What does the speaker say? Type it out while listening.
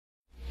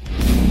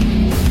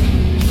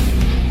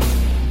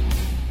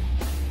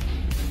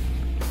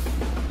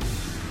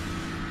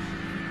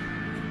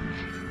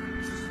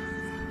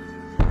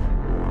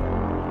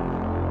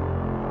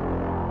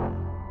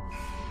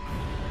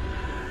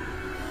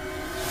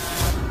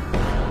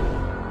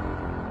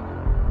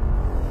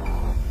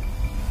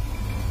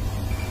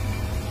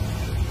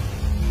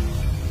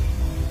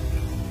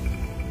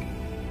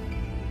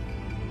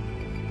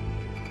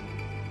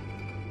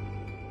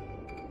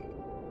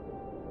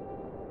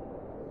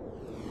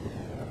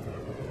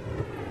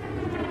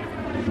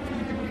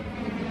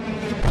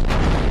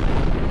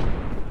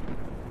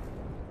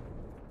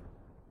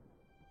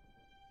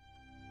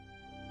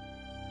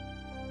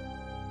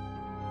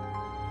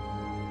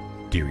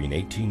During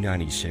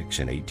 1896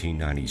 and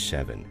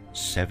 1897,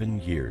 7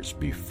 years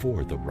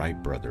before the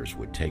Wright brothers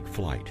would take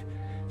flight,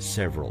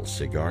 several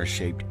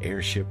cigar-shaped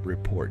airship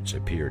reports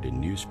appeared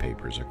in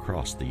newspapers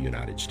across the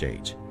United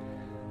States.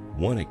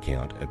 One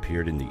account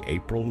appeared in the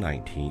April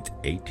 19,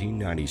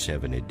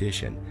 1897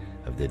 edition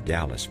of the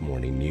Dallas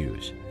Morning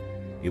News.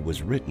 It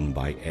was written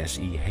by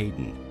S.E.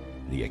 Hayden.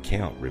 The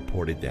account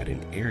reported that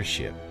an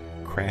airship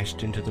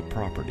crashed into the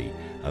property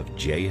of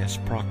J.S.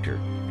 Proctor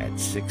at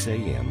 6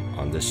 a.m.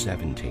 on the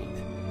 17th.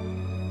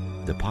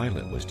 The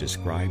pilot was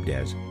described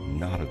as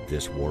not of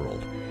this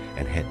world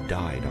and had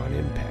died on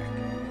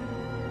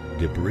impact.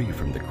 Debris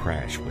from the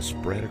crash was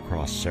spread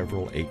across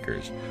several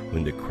acres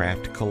when the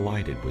craft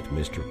collided with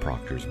Mr.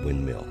 Proctor's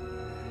windmill.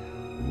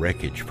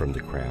 Wreckage from the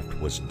craft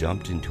was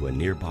dumped into a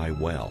nearby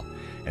well,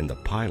 and the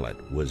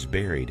pilot was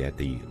buried at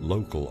the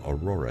local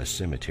Aurora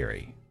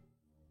Cemetery.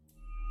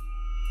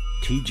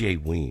 T.J.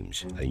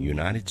 Weems, a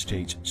United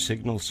States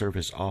Signal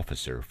Service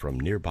officer from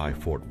nearby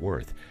Fort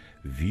Worth,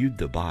 viewed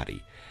the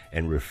body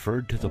and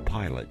referred to the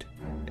pilot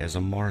as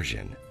a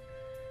Martian.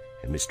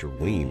 And Mr.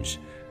 Weems,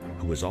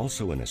 who was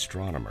also an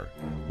astronomer,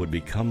 would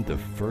become the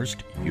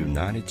first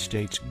United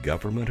States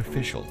government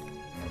official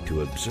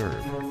to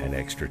observe an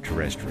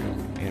extraterrestrial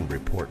and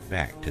report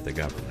back to the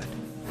government.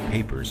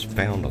 Papers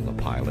found on the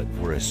pilot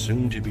were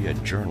assumed to be a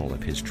journal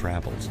of his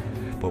travels,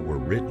 but were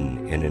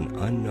written in an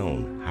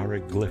unknown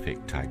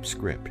hieroglyphic-type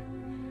script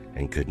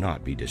and could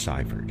not be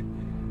deciphered.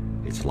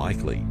 It's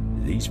likely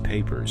these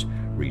papers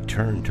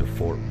returned to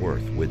Fort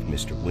Worth with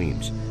Mr.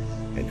 Weems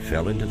and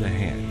fell into the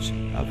hands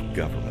of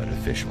government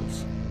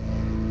officials.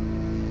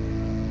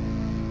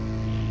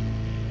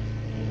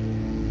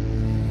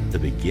 The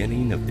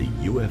beginning of the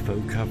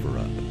UFO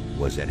cover-up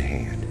was at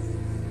hand.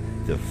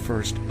 The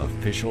first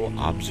official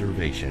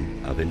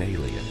observation of an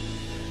alien,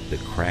 the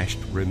crashed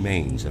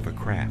remains of a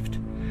craft,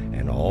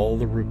 and all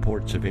the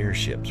reports of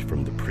airships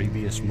from the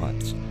previous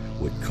months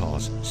would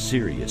cause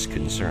serious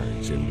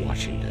concerns in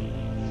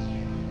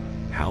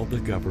Washington. How the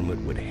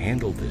government would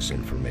handle this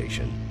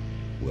information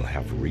will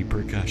have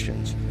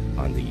repercussions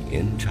on the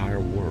entire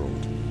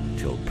world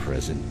till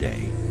present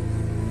day.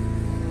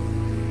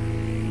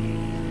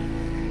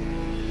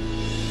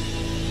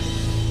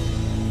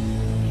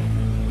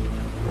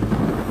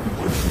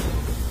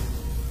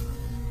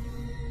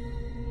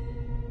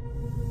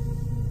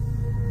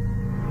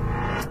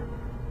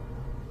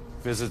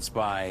 Visits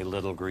by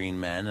little green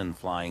men and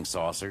flying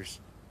saucers?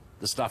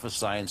 The stuff of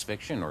science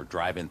fiction or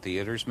drive-in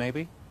theaters,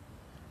 maybe?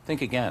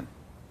 Think again.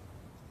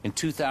 In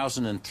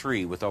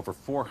 2003, with over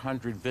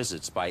 400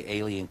 visits by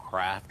alien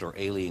craft or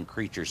alien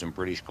creatures in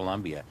British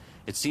Columbia,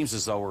 it seems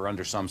as though we're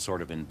under some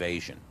sort of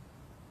invasion.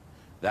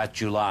 That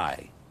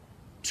July,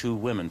 2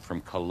 women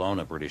from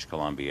Kelowna, British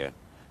Columbia,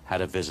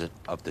 had a visit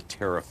of the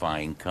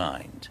terrifying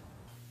kind.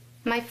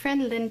 My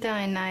friend Linda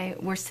and I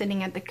were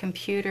sitting at the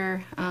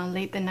computer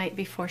late the night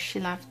before she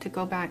left to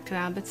go back to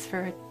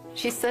Abbotsford.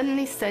 She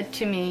suddenly said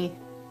to me,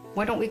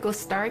 "Why don't we go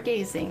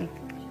stargazing?"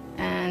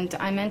 And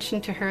I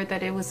mentioned to her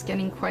that it was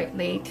getting quite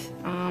late.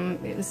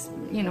 It was,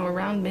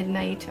 around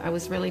midnight. I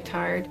was really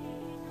tired.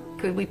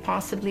 Could we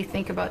possibly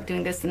think about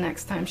doing this the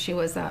next time she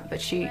was up? But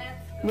she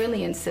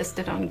really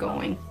insisted on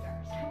going.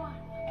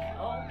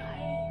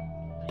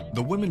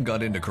 The women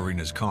got into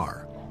Karina's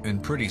car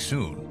and pretty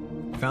soon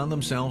found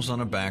themselves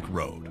on a back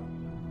road,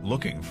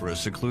 looking for a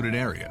secluded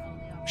area,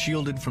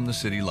 shielded from the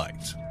city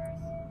lights.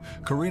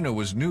 Karina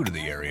was new to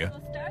the area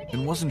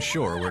and wasn't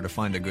sure where to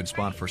find a good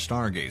spot for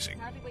stargazing.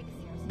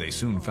 They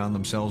soon found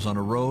themselves on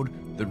a road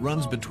that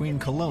runs between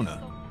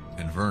Kelowna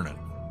and Vernon.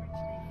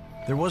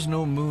 There was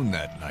no moon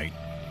that night,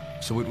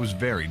 so it was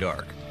very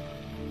dark.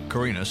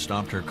 Karina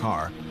stopped her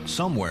car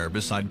somewhere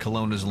beside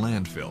Kelowna's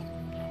landfill.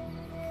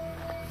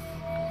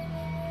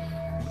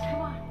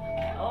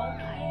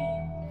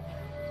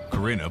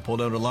 Karina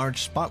pulled out a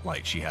large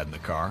spotlight she had in the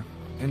car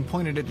and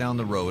pointed it down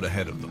the road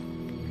ahead of them.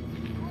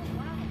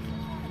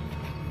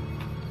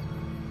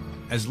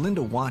 As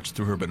Linda watched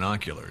through her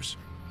binoculars,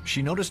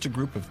 she noticed a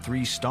group of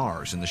 3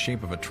 stars in the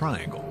shape of a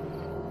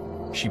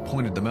triangle. She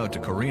pointed them out to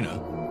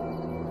Karina.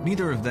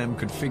 Neither of them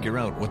could figure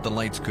out what the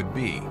lights could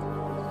be.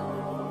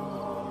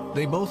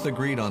 They both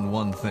agreed on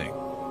one thing.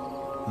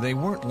 They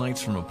weren't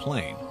lights from a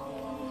plane.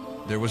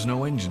 There was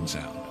no engine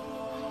sound.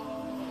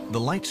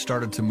 The lights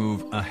started to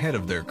move ahead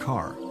of their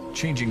car,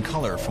 changing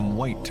color from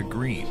white to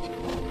green.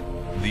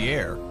 The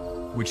air,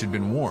 which had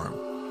been warm,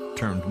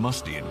 turned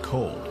musty and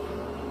cold.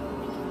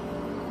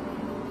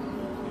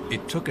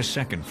 It took a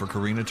second for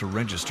Karina to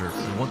register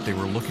what they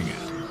were looking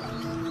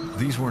at.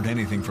 These weren't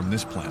anything from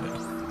this planet,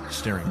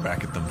 staring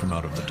back at them from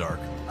out of the dark.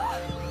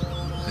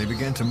 They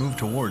began to move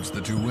towards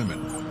the 2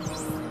 women.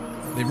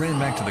 They ran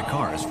back to the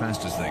car as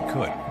fast as they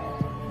could,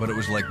 but it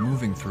was like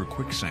moving through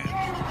quicksand.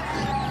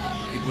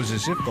 It was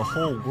as if the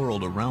whole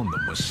world around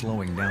them was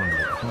slowing down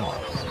to a crawl.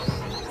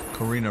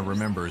 Karina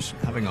remembers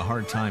having a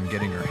hard time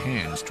getting her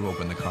hands to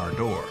open the car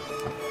door.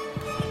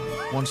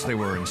 Once they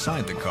were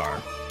inside the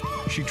car,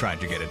 she tried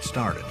to get it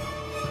started.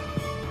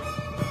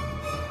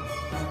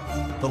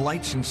 The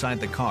lights inside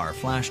the car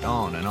flashed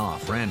on and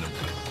off randomly.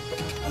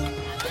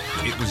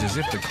 It was as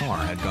if the car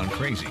had gone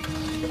crazy.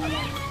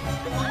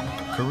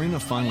 Karina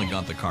finally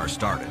got the car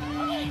started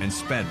and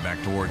sped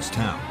back towards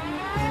town.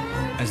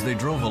 As they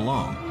drove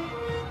along,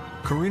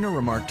 Karina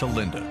remarked to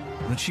Linda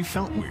that she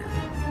felt weird,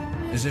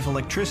 as if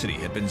electricity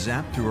had been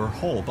zapped through her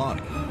whole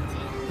body,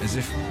 as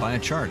if by a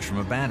charge from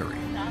a battery.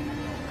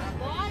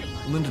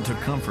 Linda took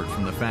comfort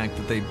from the fact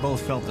that they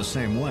both felt the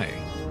same way.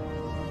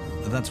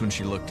 That's when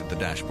she looked at the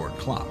dashboard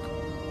clock.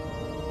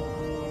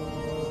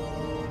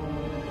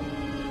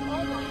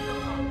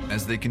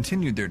 As they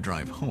continued their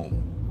drive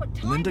home,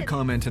 Linda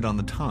commented on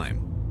the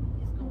time.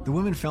 The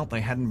women felt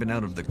they hadn't been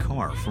out of the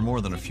car for more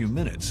than a few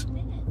minutes,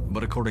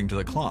 but according to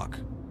the clock,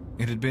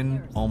 it had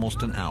been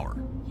almost an hour.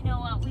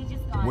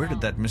 Where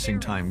did that missing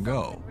time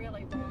go?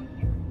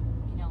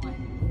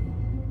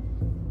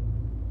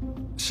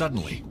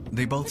 Suddenly,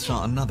 they both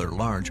saw another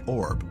large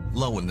orb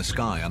low in the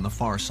sky on the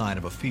far side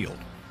of a field.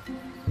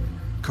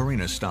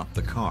 Karina stopped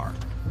the car.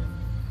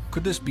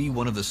 Could this be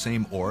one of the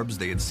same orbs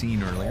they had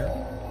seen earlier?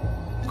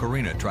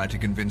 Karina tried to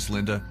convince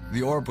Linda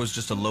the orb was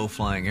just a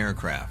low-flying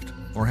aircraft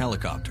or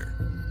helicopter.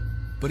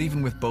 But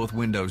even with both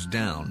windows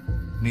down,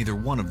 neither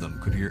one of them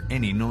could hear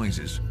any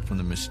noises from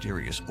the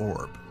mysterious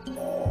orb.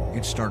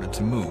 It started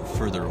to move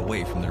further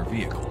away from their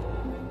vehicle.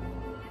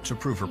 To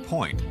prove her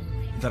point,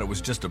 that it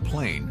was just a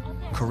plane,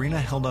 Karina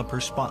held up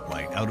her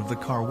spotlight out of the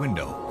car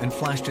window and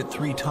flashed it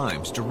 3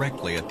 times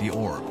directly at the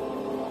orb.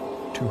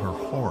 To her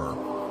horror,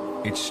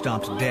 it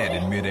stopped dead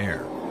in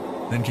midair,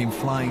 then came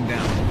flying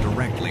down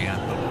directly at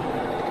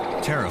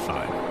them.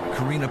 Terrified,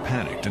 Karina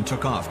panicked and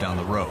took off down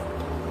the road.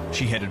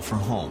 She headed for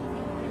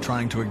home,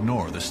 trying to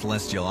ignore the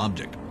celestial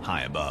object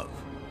high above.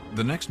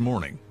 The next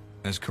morning,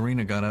 as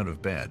Karina got out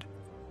of bed,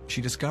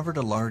 she discovered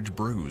a large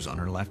bruise on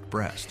her left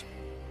breast.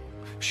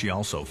 She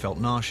also felt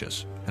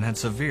nauseous and had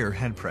severe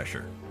head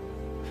pressure.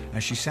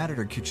 As she sat at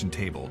her kitchen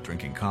table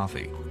drinking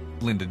coffee,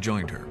 Linda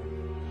joined her.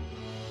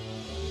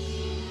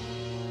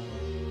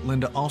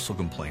 Linda also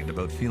complained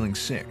about feeling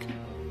sick,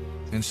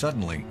 and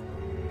suddenly,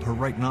 her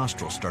right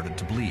nostril started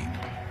to bleed.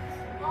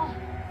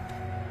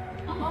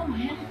 Oh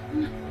man.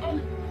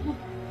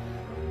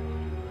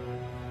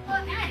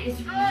 Oh, that is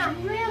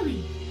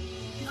really.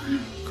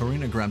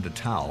 Karina grabbed a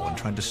towel and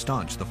tried to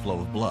staunch the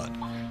flow of blood.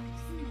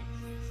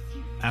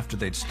 After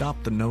they'd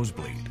stopped the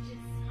nosebleed,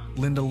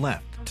 Linda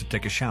left to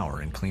take a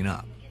shower and clean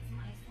up.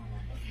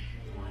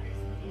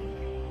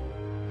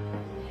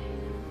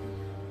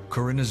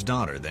 Karina's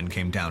daughter then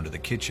came down to the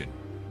kitchen.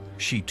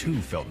 She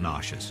too felt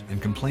nauseous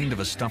and complained of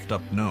a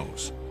stuffed-up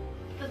nose.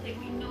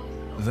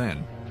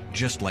 Then,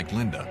 just like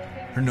Linda,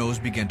 her nose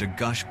began to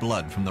gush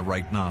blood from the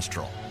right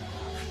nostril.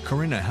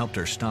 Karina helped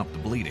her stop the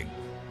bleeding,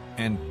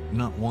 and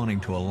not wanting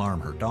to alarm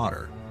her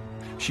daughter,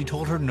 she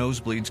told her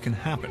nosebleeds can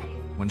happen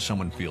when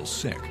someone feels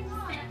sick.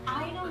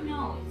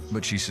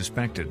 But she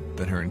suspected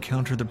that her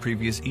encounter the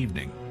previous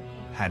evening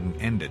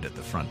hadn't ended at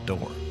the front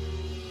door.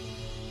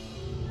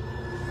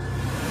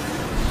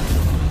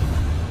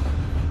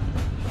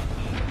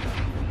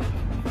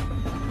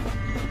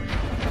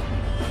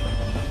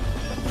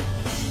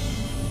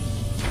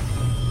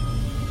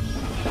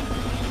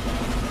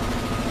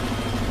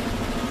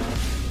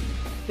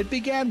 It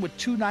began with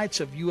 2 nights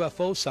of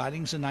UFO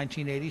sightings in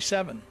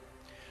 1987.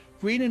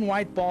 Green and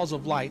white balls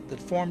of light that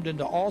formed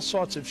into all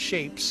sorts of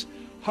shapes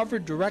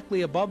hovered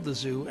directly above the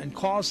zoo and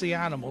caused the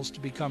animals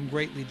to become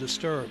greatly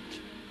disturbed.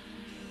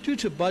 Due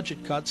to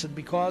budget cuts and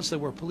because there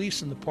were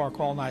police in the park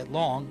all night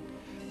long,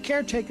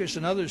 caretakers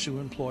and other zoo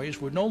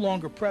employees were no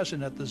longer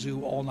present at the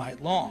zoo all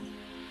night long.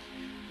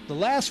 The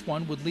last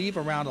one would leave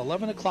around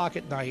 11 o'clock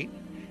at night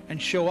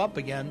and show up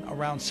again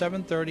around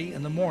 7:30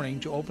 in the morning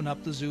to open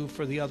up the zoo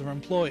for the other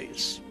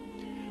employees.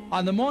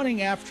 On the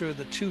morning after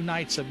the 2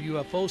 nights of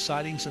UFO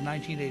sightings in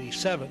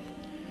 1987,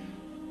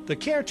 the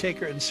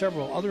caretaker and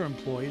several other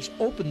employees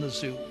opened the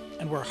zoo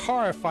and were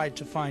horrified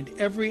to find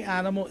every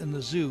animal in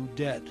the zoo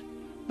dead.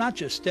 Not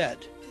just dead,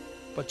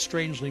 but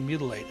strangely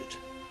mutilated.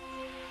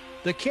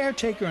 The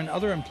caretaker and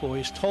other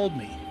employees told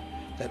me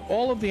that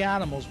all of the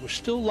animals were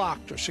still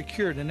locked or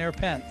secured in their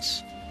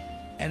pens,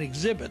 and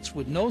exhibits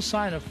with no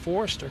sign of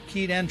forced or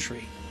keyed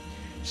entry,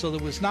 so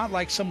it was not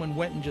like someone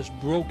went and just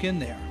broke in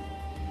there.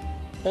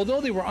 Although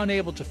they were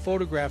unable to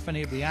photograph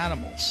any of the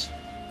animals,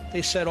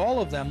 they said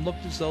all of them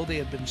looked as though they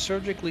had been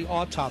surgically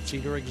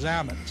autopsied or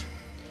examined.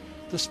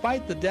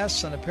 Despite the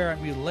deaths and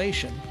apparent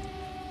mutilation,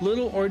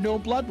 little or no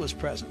blood was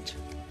present.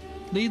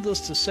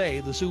 Needless to say,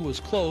 the zoo was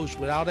closed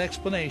without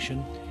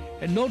explanation,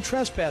 and no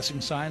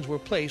trespassing signs were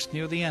placed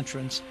near the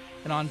entrance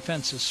and on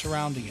fences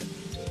surrounding it.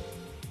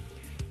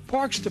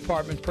 Parks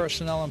Department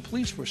personnel and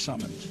police were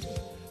summoned.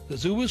 The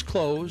zoo was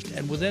closed,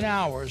 and within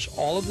hours,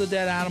 all of the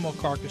dead animal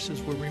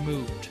carcasses were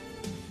removed.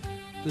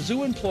 The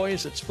zoo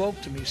employees that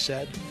spoke to me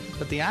said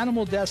that the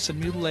animal deaths and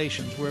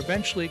mutilations were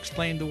eventually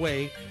explained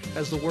away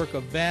as the work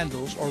of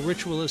vandals or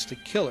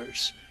ritualistic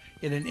killers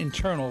in an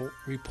internal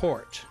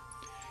report.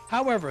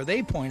 However,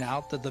 they point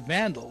out that the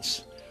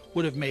vandals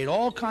would have made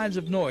all kinds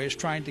of noise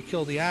trying to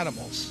kill the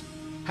animals,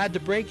 had to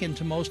break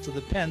into most of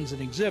the pens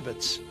and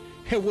exhibits,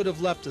 it would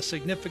have left a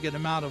significant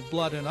amount of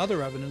blood and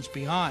other evidence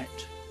behind.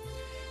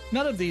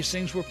 None of these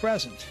things were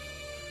present.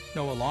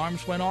 No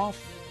alarms went off,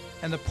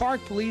 and the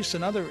park police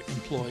and other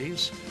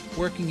employees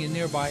working in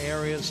nearby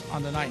areas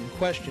on the night in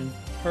question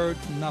heard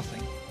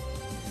nothing.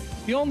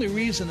 The only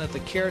reason that the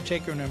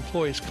caretaker and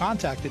employees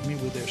contacted me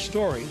with their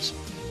stories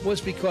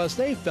was because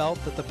they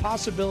felt that the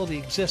possibility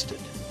existed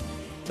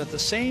that the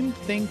same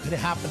thing could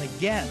happen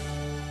again,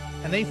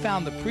 and they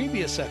found the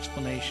previous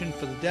explanation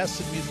for the deaths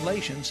and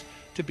mutilations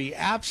to be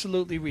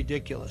absolutely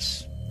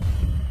ridiculous.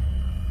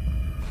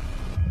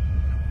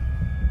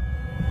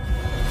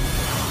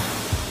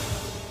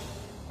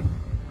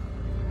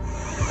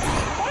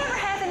 Whatever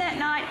happened that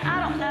night, I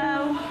don't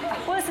know.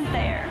 I wasn't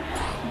there.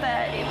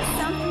 But it was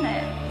something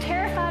that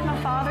terrified my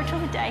father till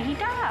the day he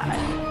died.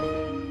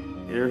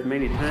 There's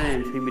many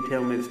times he'd be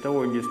telling me the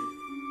story and just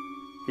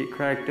get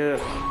cracked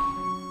up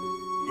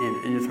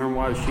and just turn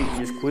white as sheet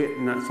and just quit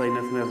and not say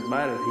nothing else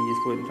about it. He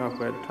just wouldn't talk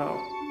about it at all.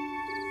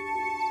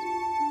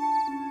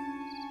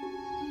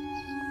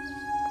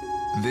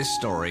 This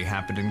story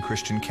happened in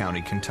Christian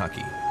County,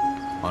 Kentucky,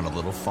 on a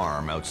little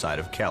farm outside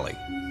of Kelly,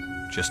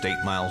 just 8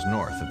 miles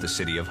north of the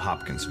city of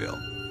Hopkinsville.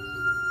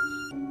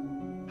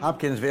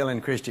 Hopkinsville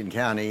in Christian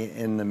County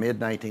in the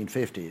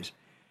mid-1950s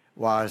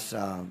was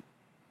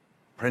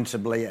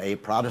principally a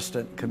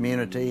Protestant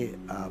community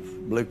of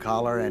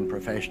blue-collar and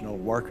professional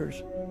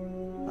workers,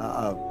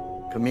 a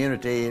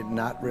community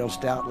not real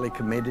stoutly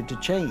committed to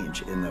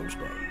change in those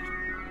days.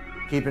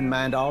 Keep in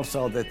mind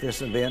also that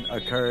this event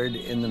occurred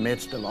in the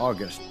midst of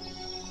August,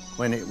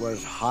 when it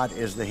was hot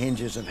as the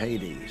hinges of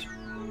Hades.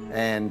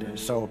 And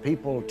so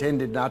people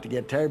tended not to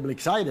get terribly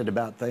excited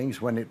about things.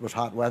 When it was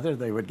hot weather,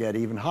 they would get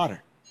even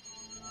hotter.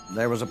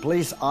 There was a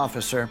police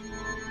officer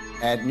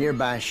at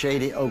nearby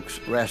Shady Oaks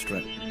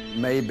restaurant,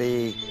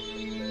 maybe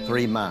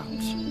 3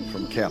 miles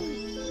from Kelly.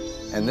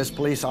 And this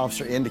police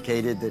officer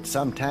indicated that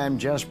sometime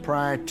just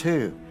prior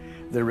to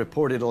the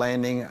reported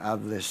landing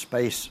of the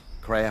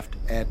spacecraft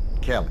at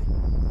Kelly,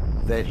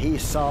 that he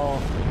saw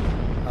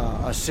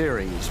a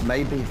series,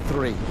 maybe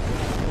 3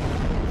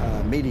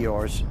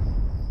 meteors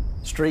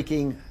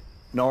streaking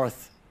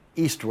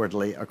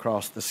northeastwardly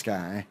across the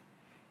sky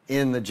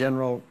in the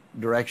general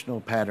directional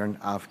pattern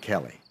of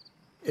Kelly.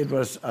 It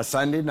was a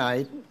Sunday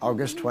night,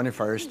 August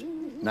 21st,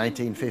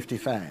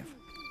 1955.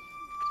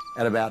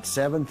 At about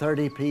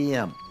 7:30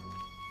 p.m.,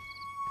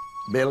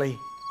 Billy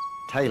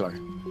Taylor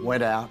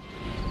went out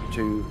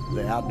to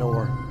the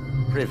outdoor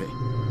privy,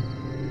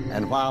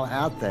 and while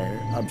out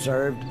there,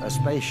 observed a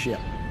spaceship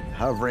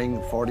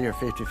hovering 40 or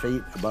 50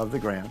 feet above the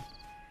ground,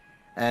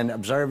 and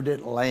observed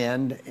it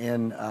land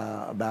in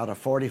about a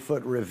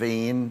 40-foot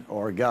ravine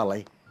or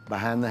gully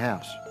behind the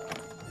house.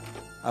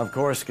 Of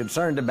course,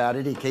 concerned about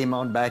it, he came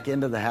on back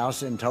into the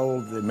house and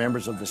told the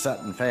members of the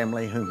Sutton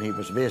family whom he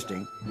was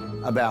visiting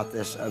about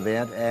this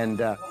event, and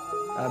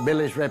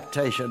Billy's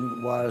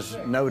reputation was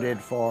noted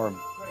for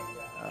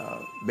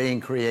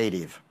being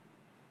creative,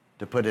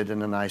 to put it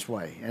in a nice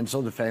way, and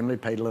so the family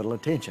paid a little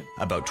attention.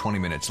 About 20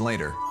 minutes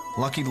later,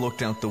 Lucky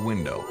looked out the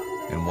window,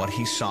 and what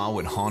he saw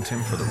would haunt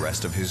him for the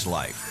rest of his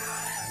life.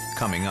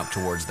 Coming up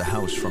towards the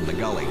house from the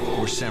gully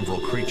were several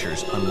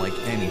creatures unlike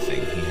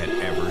anything he had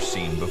ever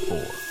seen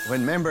before.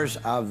 When members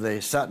of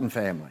the Sutton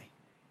family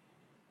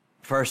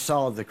first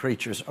saw the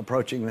creatures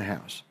approaching the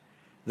house,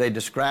 they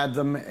described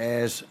them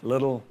as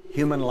little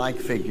human-like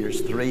figures,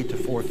 3 to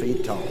 4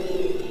 feet tall,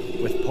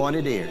 with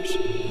pointed ears.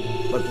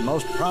 But the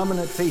most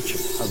prominent feature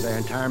of their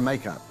entire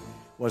makeup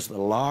was the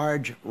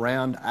large,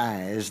 round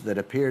eyes that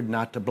appeared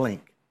not to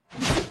blink.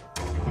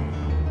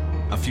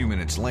 A few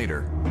minutes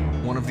later,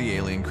 one of the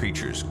alien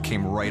creatures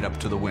came right up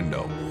to the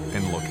window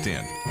and looked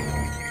in.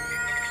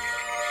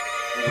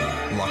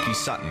 Lucky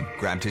Sutton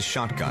grabbed his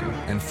shotgun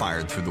and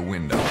fired through the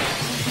window.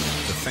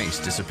 The face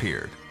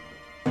disappeared.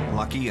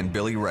 Lucky and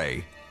Billy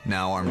Ray,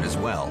 now armed as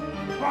well,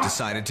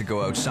 decided to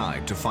go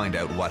outside to find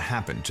out what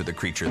happened to the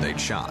creature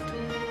they'd shot.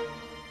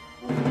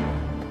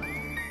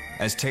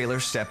 As Taylor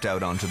stepped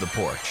out onto the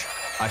porch,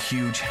 a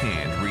huge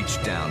hand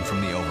reached down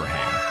from the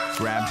overhang,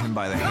 grabbed him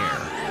by the hair,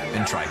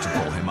 and tried to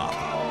pull him up.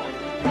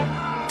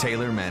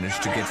 Taylor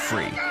managed to get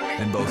free,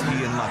 and both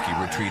he and Lucky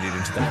retreated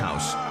into the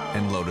house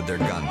and loaded their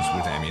guns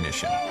with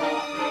ammunition.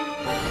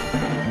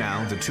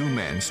 Now the 2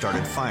 men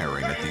started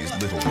firing at these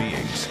little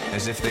beings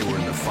as if they were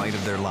in the fight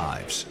of their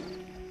lives.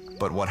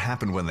 But what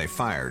happened when they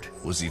fired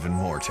was even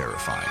more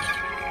terrifying.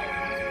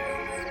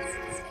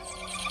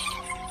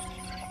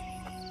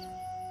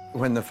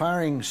 When the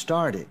firing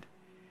started,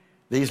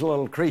 these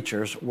little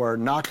creatures were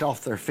knocked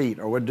off their feet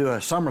or would do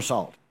a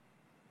somersault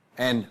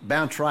and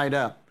bounce right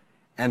up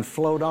and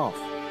float off.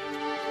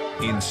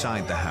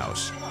 Inside the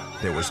house,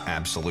 there was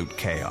absolute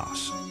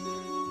chaos.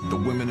 The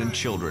women and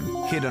children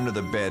hid under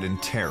the bed in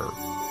terror,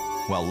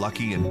 while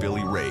Lucky and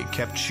Billy Ray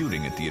kept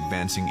shooting at the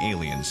advancing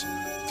aliens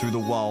through the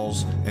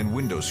walls and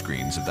window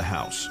screens of the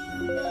house.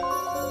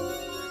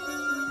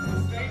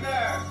 Stay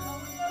there!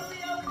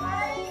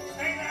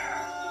 Stay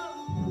there!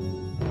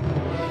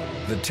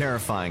 The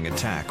terrifying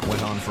attack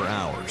went on for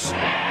hours.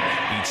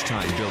 Each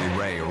time Billy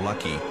Ray or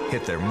Lucky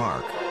hit their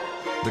mark,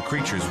 the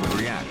creatures would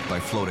react by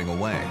floating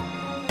away.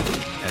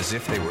 as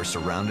if they were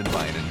surrounded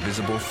by an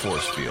invisible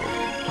force field,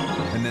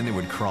 and then they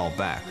would crawl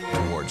back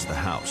towards the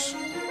house.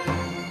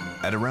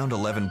 At around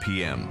 11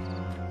 p.m.,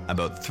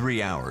 about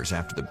 3 hours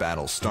after the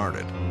battle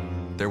started,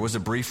 there was a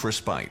brief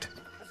respite.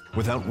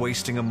 Without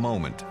wasting a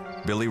moment,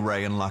 Billy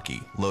Ray and Lucky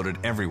loaded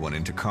everyone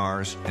into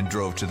cars and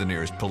drove to the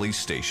nearest police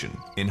station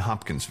in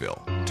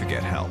Hopkinsville to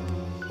get help.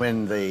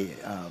 When the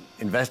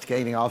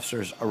investigating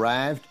officers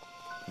arrived,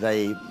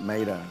 they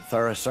made a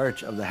thorough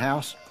search of the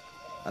house.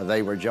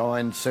 They were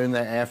joined soon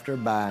thereafter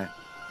by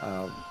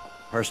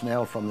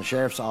personnel from the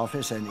sheriff's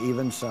office and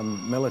even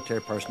some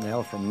military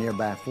personnel from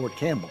nearby Fort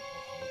Campbell.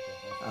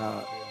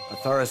 A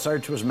thorough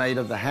search was made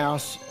of the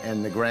house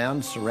and the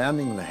grounds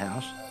surrounding the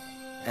house,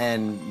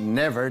 and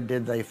never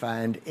did they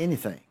find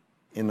anything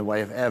in the way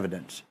of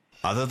evidence.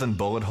 Other than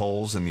bullet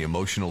holes and the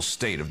emotional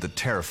state of the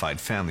terrified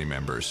family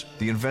members,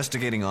 the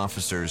investigating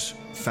officers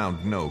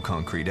found no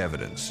concrete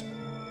evidence.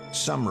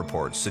 Some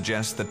reports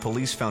suggest that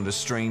police found a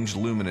strange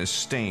luminous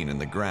stain in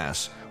the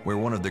grass where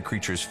one of the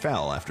creatures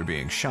fell after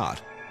being shot,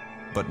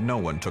 but no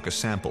one took a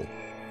sample,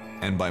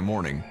 and by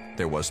morning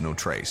there was no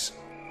trace.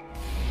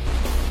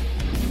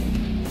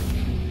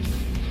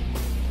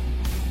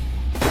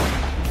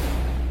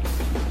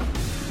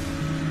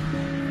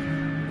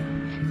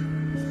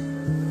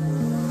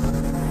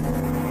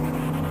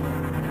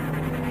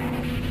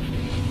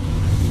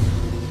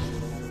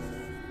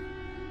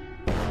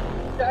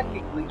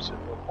 Jackie Gleason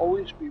will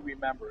always be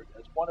remembered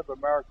as one of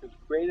America's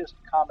greatest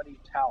comedy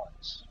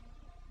talents.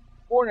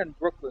 Born in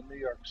Brooklyn, New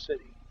York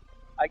City,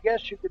 I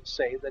guess you could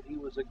say that he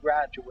was a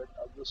graduate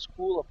of the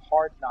School of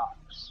Hard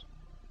Knocks.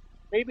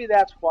 Maybe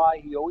that's why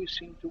he always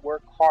seemed to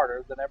work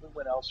harder than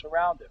everyone else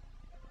around him.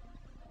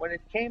 When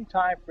it came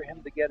time for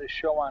him to get a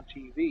show on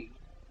TV,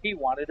 he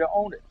wanted to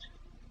own it.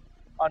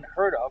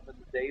 Unheard of in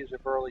the days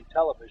of early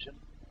television,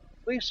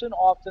 Gleason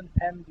often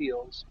penned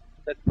deals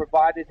that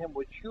provided him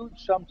with huge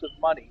sums of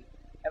money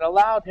and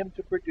allowed him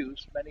to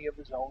produce many of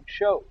his own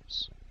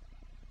shows.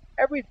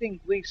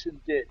 Everything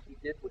Gleason did, he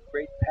did with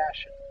great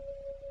passion.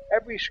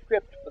 Every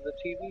script for the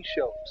TV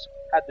shows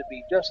had to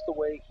be just the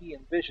way he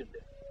envisioned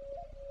it.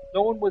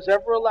 No one was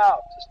ever allowed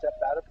to step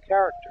out of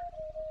character.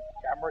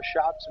 Camera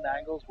shots and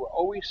angles were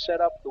always set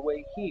up the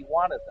way he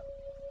wanted them.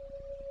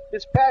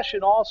 His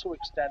passion also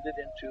extended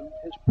into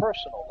his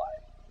personal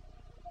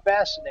life.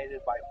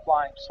 Fascinated by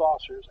flying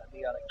saucers and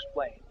the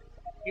unexplained,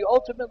 he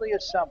ultimately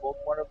assembled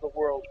one of the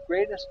world's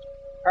greatest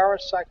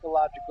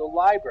parapsychological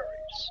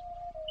libraries.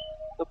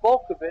 The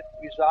bulk of it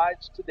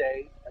resides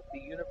today at the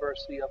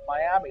University of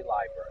Miami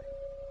Library.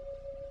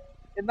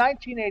 In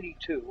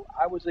 1982,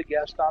 I was a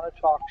guest on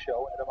a talk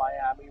show at a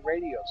Miami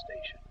radio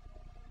station.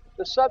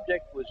 The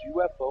subject was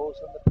UFOs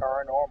and the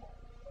paranormal.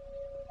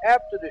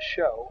 After the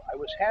show, I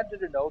was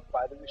handed a note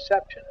by the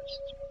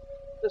receptionist.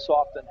 This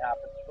often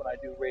happens when I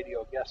do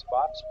radio guest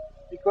spots,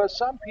 because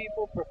some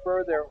people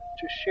prefer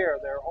to share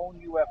their own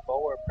UFO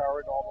or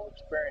paranormal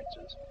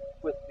experiences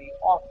with me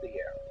off the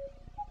air.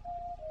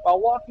 While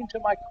walking to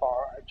my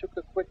car, I took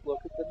a quick look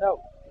at the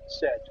note. It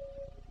said,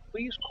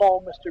 "Please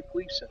call Mr.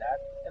 Gleason at,"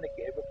 and it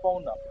gave a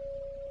phone number.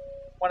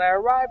 When I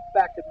arrived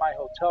back at my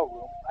hotel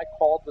room, I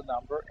called the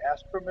number,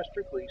 asked for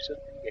Mr. Gleason,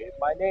 and gave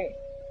my name.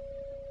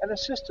 An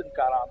assistant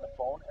got on the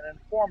phone and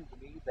informed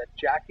me that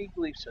Jackie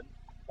Gleason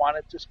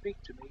wanted to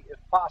speak to me, if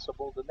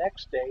possible, the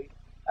next day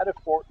at a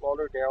Fort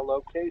Lauderdale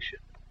location.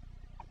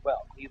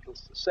 Well,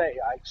 needless to say,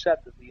 I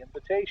accepted the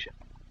invitation.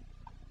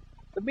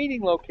 The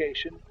meeting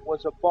location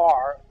was a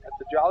bar at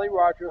the Jolly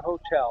Roger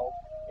Hotel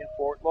in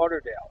Fort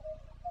Lauderdale.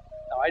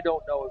 Now, I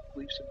don't know if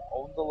Gleason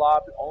owned the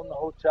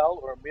hotel,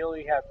 or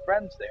merely had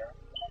friends there,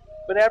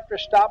 but after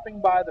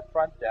stopping by the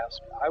front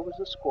desk, I was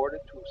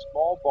escorted to a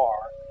small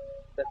bar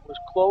that was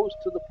closed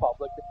to the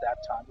public at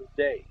that time of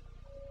day.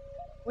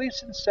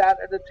 Gleason sat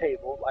at a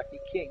table like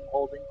a king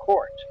holding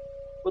court,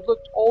 but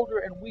looked older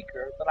and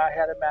weaker than I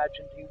had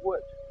imagined he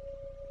would.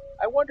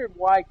 I wondered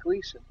why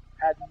Gleason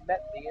hadn't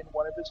met me in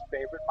one of his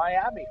favorite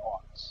Miami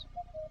haunts,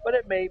 but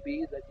it may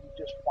be that he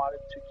just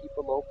wanted to keep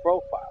a low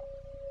profile.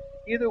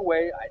 Either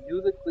way, I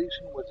knew that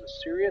Gleason was a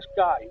serious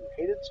guy who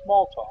hated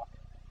small talk,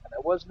 and I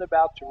wasn't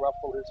about to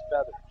ruffle his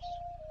feathers.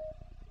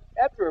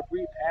 After a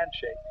brief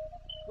handshake,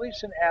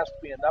 Gleason asked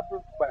me a number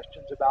of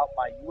questions about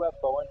my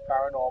UFO and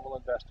paranormal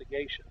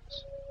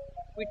investigations.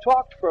 We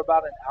talked for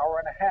about an hour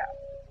and a half.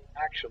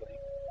 Actually,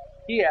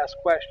 he asked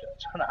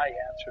questions and I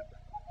answered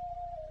them.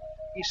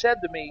 He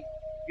said to me,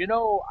 "You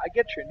know, I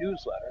get your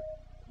newsletter,"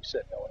 he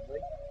said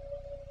knowingly.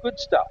 "Good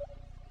stuff."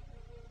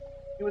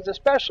 He was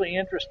especially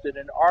interested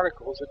in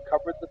articles that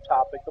covered the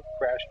topic of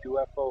crashed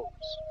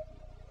UFOs.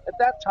 At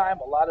that time,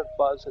 a lot of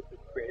buzz had been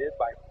created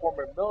by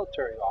former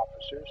military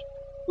officers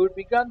who had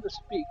begun to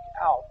speak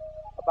out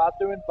about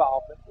their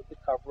involvement with the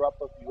cover-up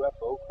of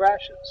UFO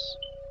crashes.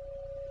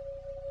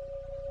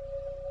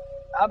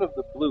 Out of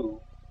the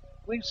blue,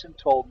 Gleason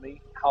told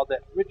me how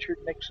that Richard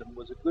Nixon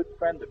was a good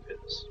friend of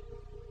his.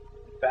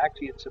 In fact,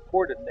 he had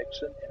supported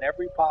Nixon in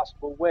every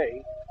possible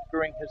way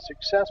during his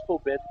successful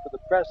bid for the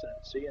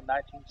presidency in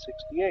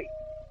 1968.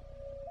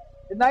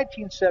 In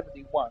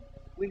 1971,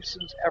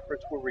 Gleason's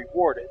efforts were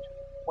rewarded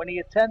when he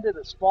attended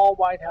a small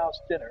White House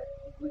dinner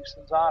in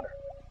Gleason's honor.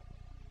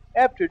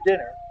 After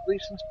dinner,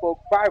 Gleason spoke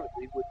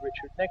privately with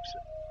Richard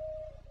Nixon.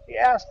 He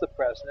asked the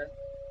president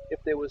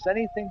if there was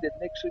anything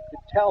that Nixon could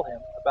tell him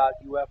about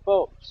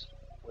UFOs.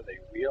 Were they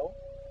real?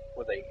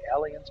 Were they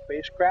alien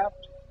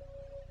spacecraft?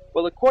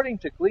 Well, according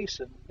to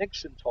Gleason,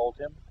 Nixon told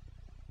him,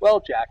 "Well,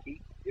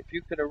 Jackie, if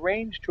you can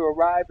arrange to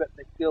arrive at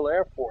MacDill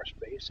Air Force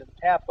Base in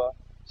Tampa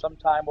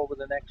sometime over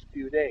the next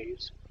few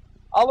days,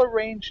 I'll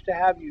arrange to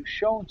have you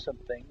shown some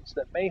things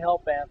that may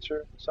help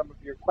answer some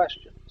of your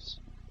questions."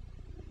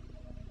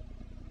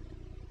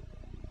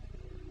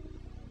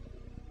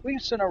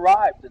 Gleason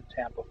arrived in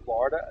Tampa,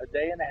 Florida, a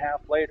day and a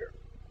half later.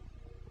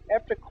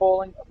 After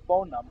calling a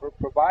phone number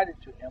provided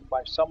to him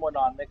by someone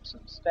on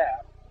Nixon's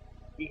staff,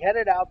 he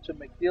headed out to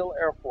MacDill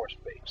Air Force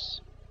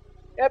Base.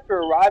 After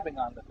arriving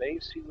on the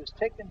base, he was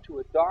taken to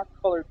a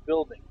dark-colored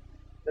building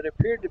that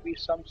appeared to be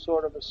some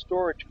sort of a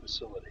storage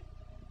facility.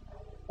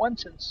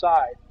 Once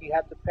inside, he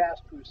had to pass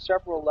through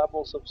several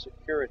levels of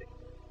security.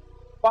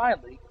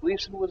 Finally,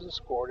 Gleason was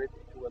escorted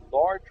into a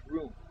large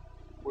room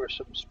where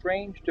some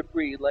strange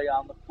debris lay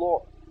on the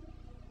floor.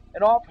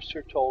 An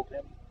officer told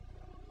him,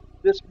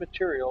 "This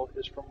material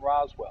is from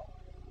Roswell."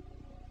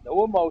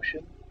 No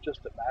emotion,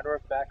 just a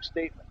matter-of-fact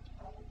statement.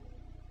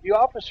 The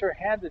officer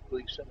handed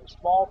Gleason a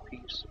small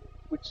piece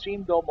which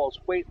seemed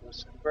almost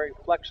weightless and very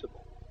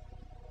flexible.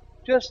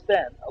 Just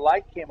then, a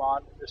light came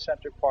on in the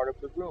center part of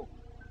the room.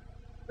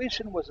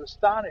 Gleason was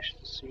astonished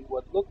to see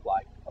what looked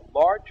like a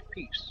large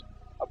piece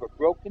of a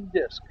broken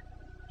disc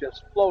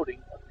just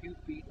floating a few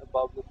feet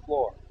above the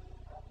floor.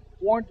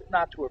 Warned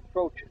not to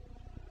approach it,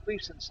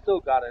 Gleason still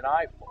got an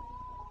eyeful,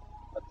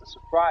 but the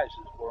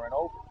surprises weren't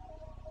over.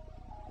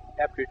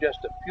 After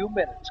just a few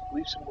minutes,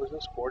 Gleason was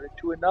escorted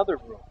to another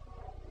room.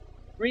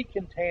 3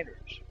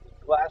 containers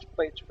with glass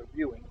plates for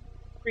viewing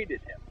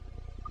greeted him.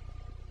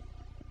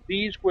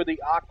 These were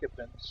the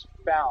occupants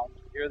found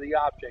near the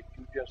object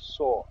you just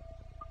saw.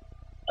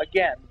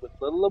 Again,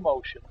 with little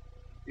emotion,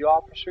 the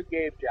officer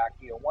gave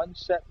Jackie a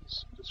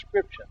 1-sentence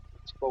description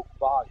that spoke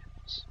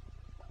volumes.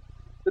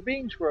 The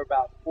beings were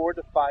about 4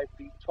 to 5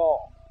 feet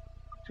tall.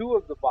 2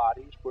 of the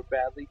bodies were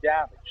badly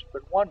damaged,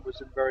 but one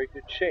was in very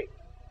good shape.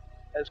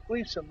 As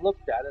Gleason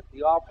looked at it,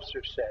 the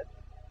officer said,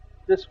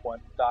 "This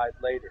one died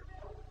later."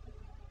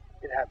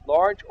 It had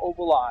large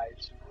oval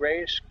eyes and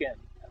grayish skin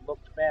and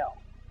looked male.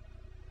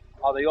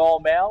 "Are they all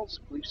males?"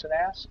 Gleason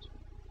asked.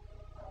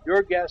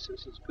 "Your guess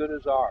is as good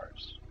as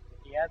ours."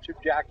 He answered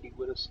Jackie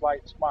with a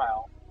slight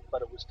smile,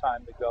 but it was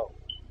time to go.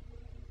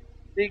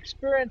 The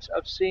experience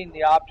of seeing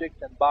the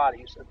object and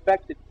bodies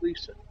affected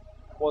Gleason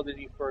more than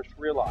he first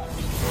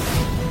realized.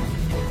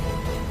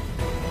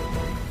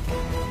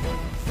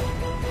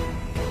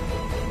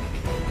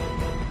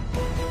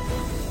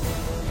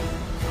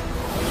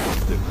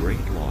 The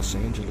Great Los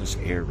Angeles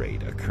Air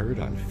Raid occurred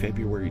on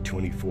February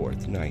 24,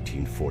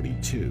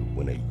 1942,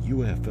 when a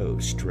UFO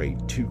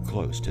strayed too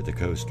close to the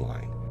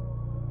coastline.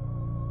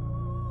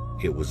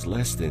 It was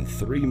less than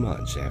 3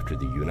 months after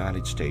the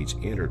United States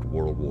entered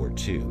World War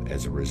II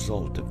as a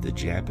result of the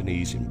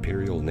Japanese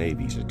Imperial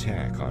Navy's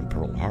attack on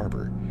Pearl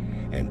Harbor,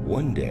 and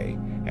 1 day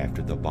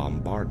after the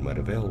bombardment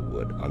of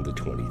Elwood on the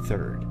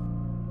 23rd.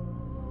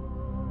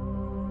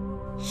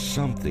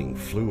 Something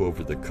flew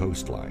over the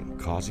coastline,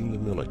 causing the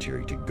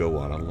military to go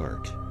on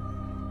alert.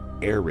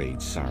 Air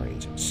raid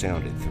sirens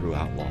sounded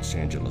throughout Los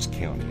Angeles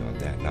County on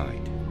that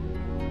night.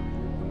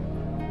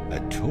 A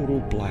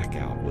total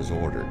blackout was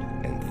ordered,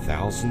 and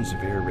thousands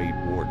of air raid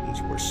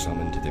wardens were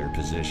summoned to their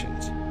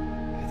positions.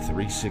 At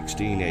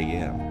 3:16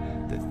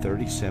 a.m., the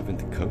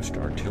 37th Coast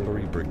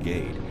Artillery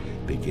Brigade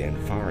began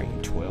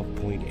firing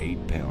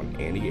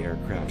 12.8-pound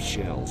anti-aircraft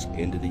shells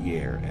into the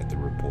air at the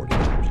reported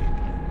object.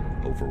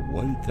 Over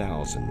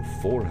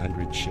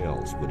 1,400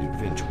 shells would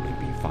eventually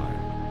be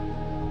fired.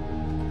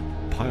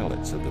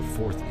 Pilots of the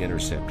 4th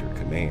Interceptor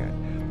Command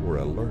were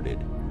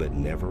alerted but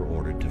never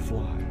ordered to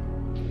fly.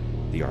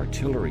 The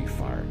artillery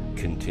fire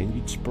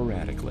continued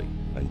sporadically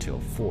until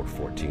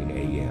 4:14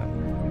 a.m.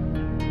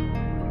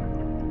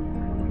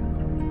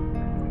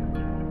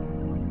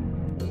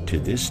 To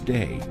this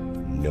day,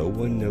 no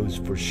one knows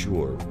for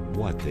sure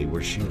what they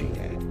were shooting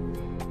at.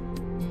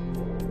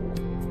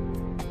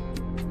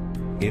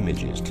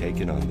 Images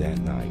taken on that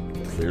night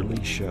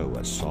clearly show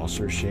a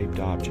saucer-shaped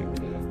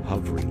object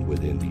hovering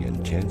within the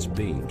intense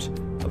beams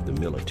of the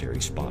military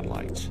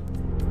spotlights.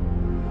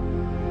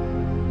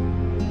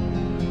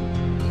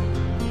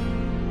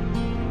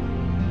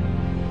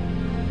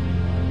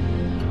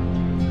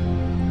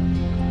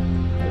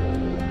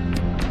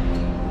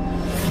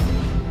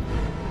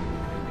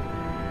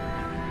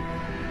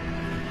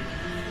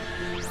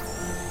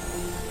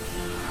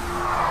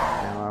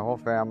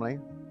 Family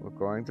were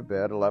going to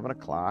bed 11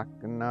 o'clock,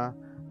 and I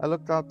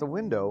looked out the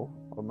window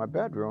of my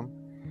bedroom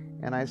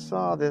and I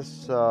saw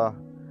this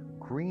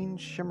green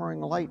shimmering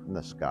light in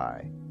the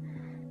sky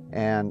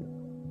and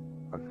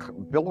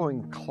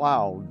billowing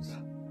clouds,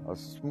 a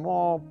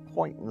small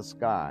point in the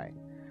sky,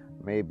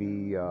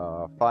 maybe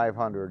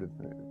 500,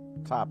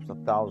 tops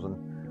 1,000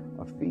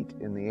 feet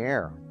in the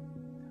air.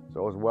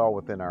 so it was well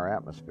within our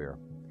atmosphere.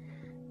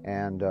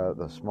 And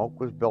the smoke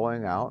was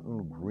billowing out,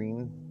 and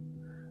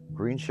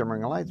green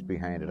shimmering lights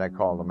behind it. I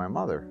called to my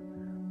mother.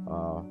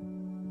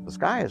 The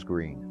sky is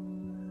green.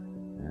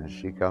 And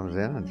she comes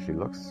in and she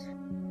looks,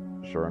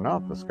 sure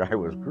enough, the sky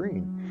was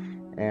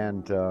green.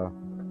 And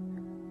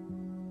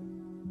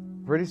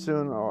pretty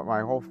soon,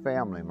 my whole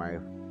family, my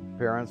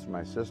parents,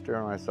 my sister,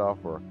 and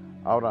myself were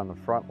out on the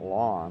front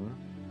lawn.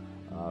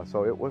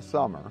 So it was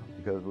summer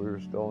because we were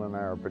still in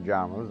our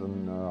pajamas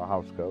and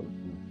house coat.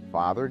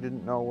 Father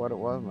didn't know what it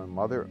was.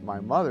 My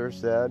mother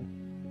said,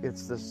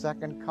 "It's the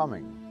second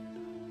coming."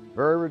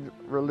 Very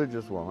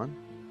religious woman,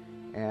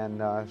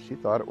 and she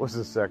thought it was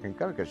the second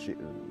coming because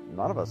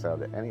none of us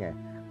had any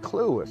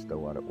clue as to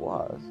what it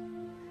was.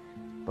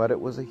 But it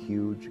was a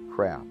huge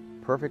craft,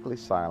 perfectly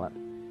silent,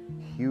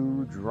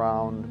 huge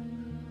round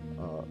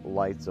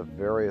lights of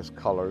various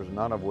colors,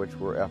 none of which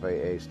were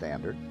FAA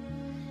standard,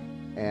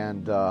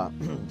 and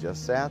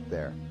just sat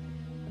there.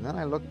 And then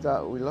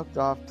we looked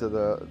off to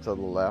the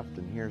left,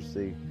 and here's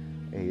a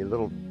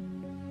little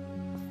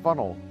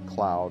funnel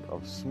cloud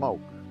of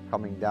smoke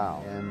coming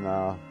down.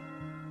 And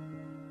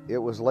it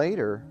was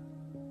later,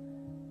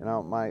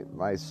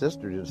 my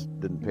sister just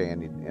didn't pay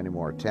any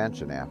more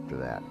attention after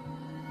that.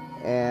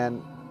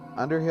 And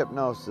under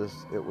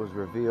hypnosis, it was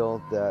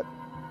revealed that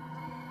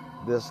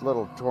this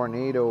little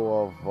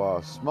tornado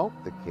of smoke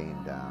that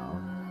came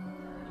down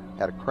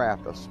had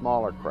a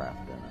smaller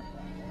craft in it.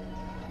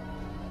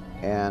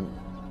 And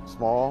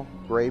small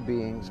gray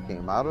beings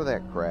came out of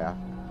that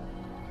craft,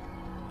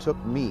 took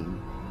me,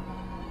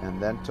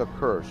 and then took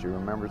her. She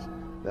remembers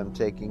them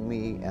taking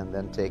me and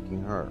then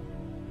taking her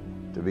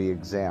to be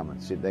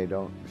examined. She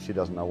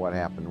doesn't know what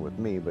happened with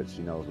me, but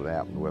she knows what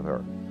happened with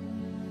her.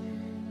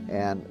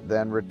 And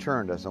then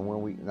returned us. And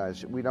when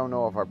we don't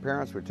know if our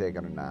parents were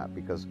taken or not,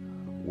 because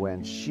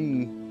when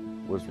she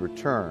was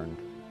returned,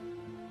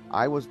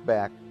 I was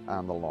back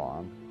on the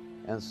lawn,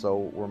 and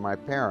so were my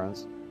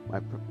parents. We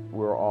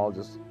were all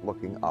just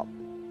looking up,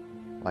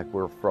 like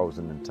we were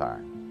frozen in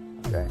time.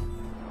 Okay,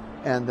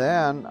 and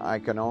then I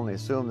can only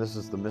assume this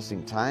is the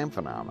missing time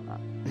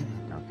phenomenon.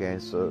 Okay,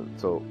 so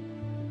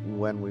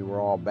when we were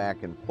all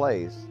back in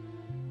place,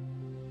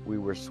 we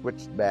were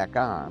switched back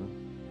on,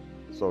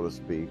 so to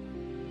speak,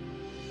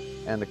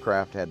 and the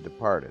craft had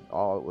departed.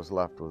 All that was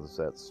left was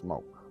that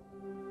smoke.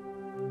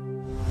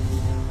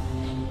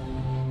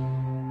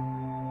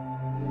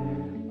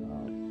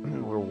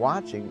 We're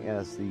watching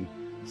as the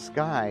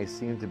sky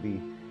seemed to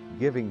be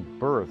giving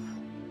birth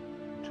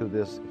to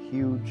this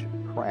huge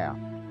craft.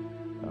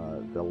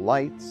 The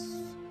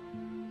lights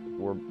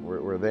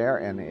were there,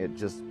 and it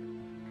just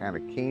kind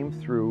of came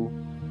through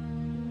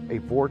a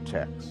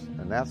vortex,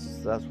 and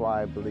that's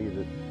why I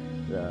believe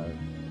that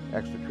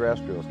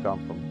extraterrestrials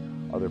come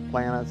from other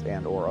planets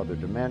and or other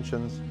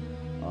dimensions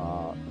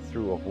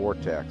through a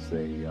vortex.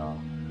 They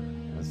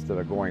instead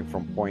of going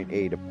from point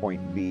A to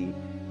point B,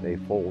 they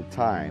fold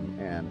time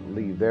and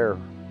leave their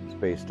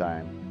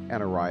space-time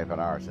and arrive at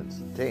ours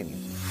instantaneously.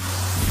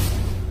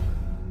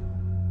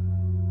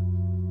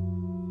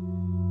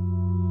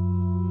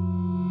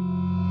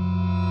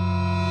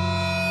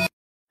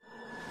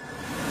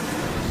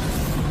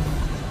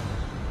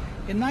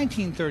 In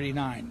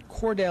 1939,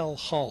 Cordell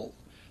Hull,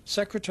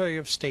 Secretary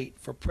of State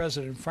for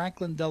President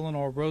Franklin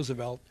Delano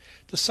Roosevelt,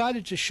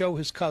 decided to show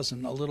his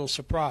cousin a little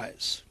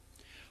surprise.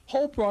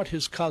 Hull brought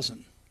his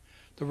cousin,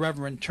 the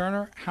Reverend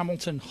Turner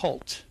Hamilton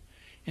Holt,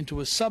 into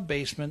a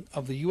sub-basement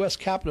of the U.S.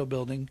 Capitol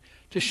building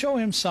to show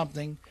him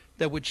something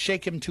that would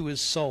shake him to his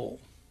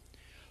soul.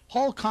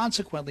 Hull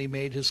consequently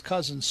made his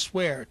cousin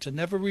swear to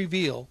never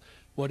reveal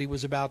what he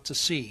was about to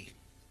see.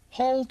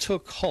 Hull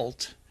took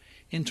Holt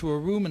into a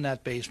room in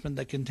that basement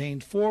that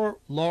contained 4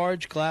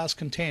 large glass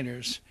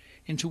containers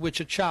into which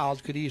a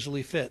child could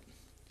easily fit.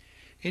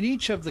 In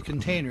each of the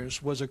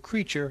containers was a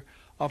creature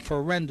of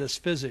horrendous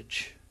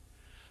visage.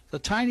 The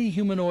tiny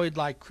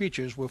humanoid-like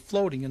creatures were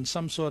floating in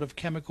some sort of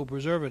chemical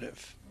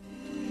preservative.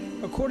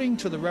 According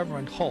to the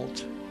Reverend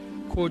Holt,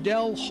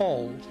 Cordell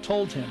Hull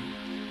told him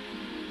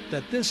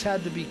that this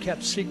had to be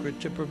kept secret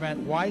to prevent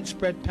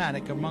widespread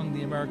panic among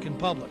the American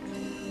public.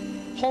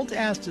 Holt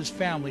asked his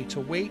family to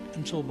wait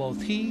until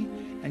both he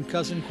and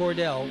cousin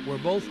Cordell were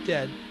both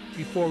dead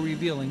before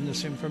revealing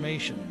this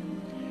information.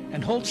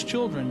 And Holt's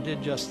children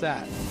did just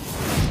that.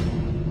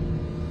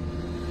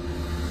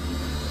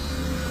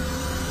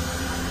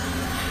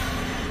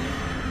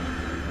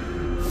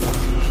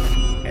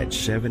 At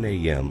 7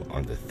 a.m.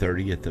 on the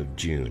 30th of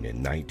June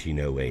in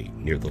 1908,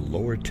 near the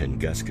lower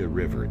Tunguska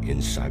River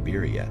in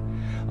Siberia,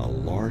 a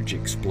large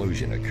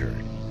explosion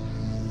occurred.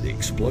 The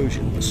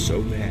explosion was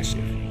so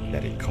massive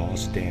that it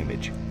caused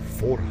damage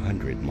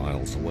 400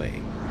 miles away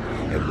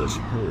and was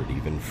heard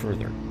even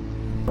further.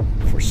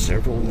 For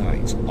several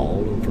nights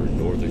all over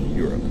northern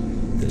Europe,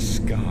 the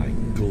sky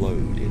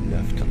glowed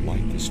enough to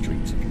light the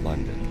streets of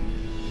London.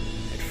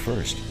 At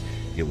first,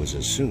 it was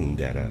assumed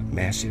that a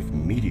massive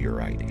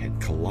meteorite had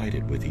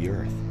collided with the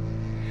Earth.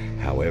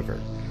 However,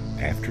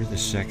 after the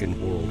Second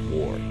World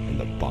War and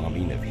the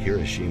bombing of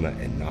Hiroshima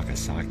and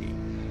Nagasaki,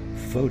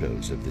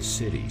 photos of the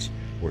cities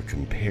were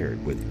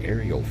compared with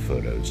aerial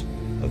photos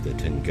of the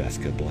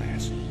Tunguska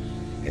blast,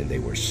 and they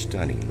were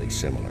stunningly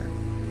similar.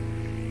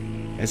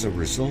 As a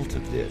result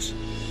of this,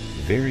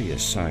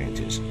 various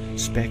scientists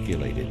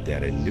speculated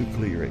that a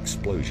nuclear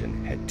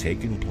explosion had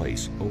taken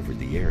place over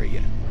the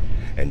area,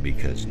 and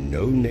because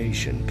no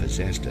nation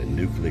possessed a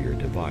nuclear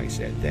device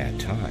at that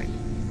time,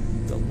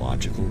 the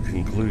logical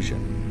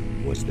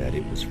conclusion was that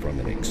it was from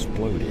an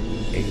exploded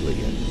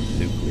alien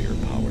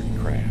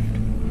nuclear-powered craft.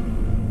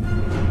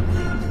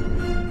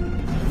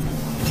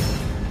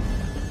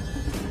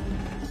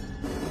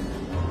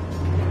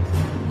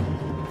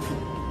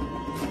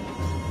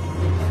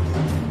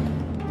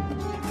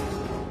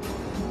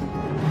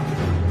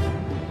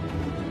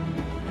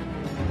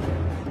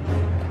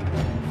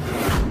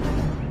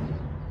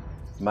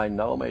 My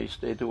name is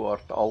Edward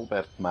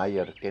Albert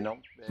Meyer.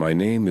 My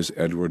name is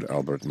Edward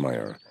Albert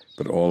Meyer,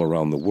 but all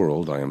around the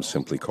world I am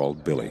simply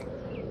called Billy.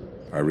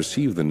 I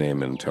received the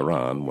name in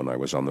Tehran when I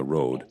was on the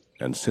road,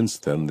 and since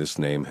then this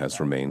name has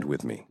remained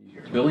with me.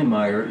 Billy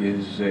Meyer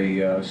is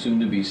a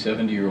soon-to-be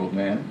 70-year-old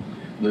man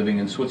living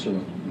in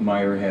Switzerland.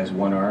 Meyer has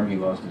one arm. He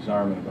lost his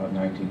arm in about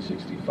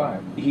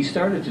 1965. He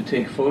started to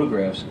take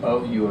photographs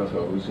of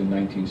UFOs in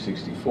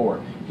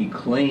 1964. He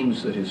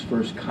claims that his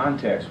first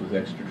contacts with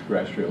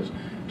extraterrestrials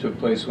took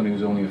place when he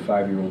was only a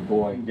 5-year-old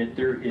boy. That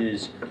there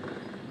is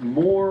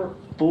more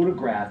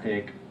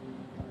photographic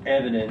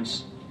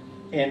evidence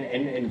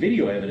and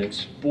video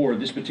evidence for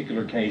this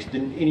particular case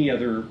than any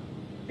other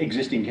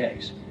existing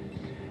case.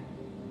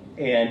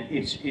 And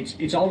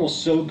it's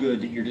almost so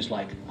good that you're just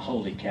like,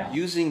 holy cow.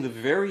 Using the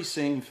very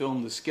same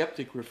film the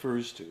skeptic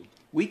refers to,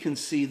 we can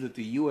see that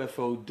the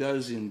UFO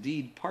does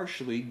indeed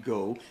partially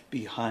go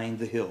behind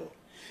the hill.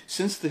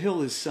 Since the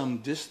hill is some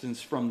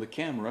distance from the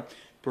camera,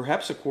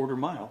 perhaps a quarter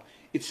mile,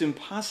 it's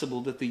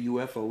impossible that the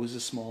UFO is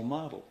a small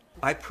model.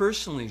 I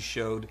personally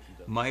showed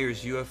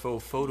Meyer's UFO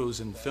photos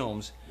and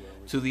films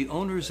to the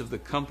owners of the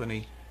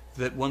company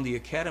that won the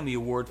Academy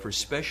Award for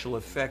Special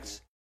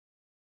Effects.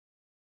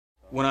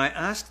 When I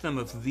asked them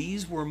if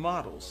these were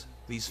models,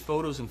 these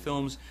photos and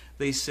films,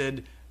 they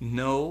said,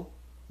 no,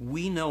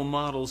 we know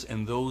models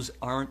and those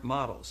aren't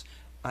models.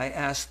 I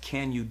asked,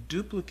 can you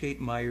duplicate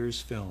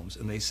Meyer's films?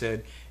 And they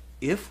said,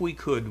 if we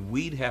could,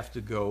 we'd have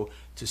to go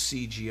to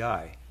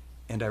CGI.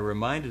 And I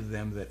reminded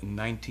them that in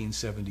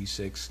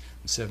 1976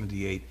 and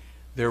 78,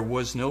 there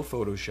was no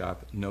Photoshop,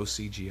 no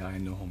CGI,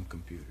 and no home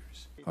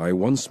computers. I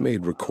once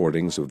made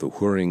recordings of the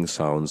whirring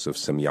sounds of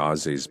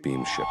Semyaze's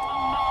beam ship.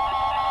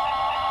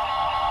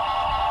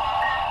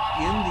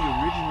 In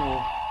the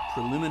original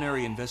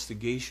preliminary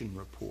investigation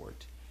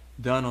report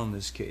done on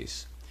this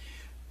case,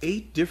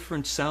 8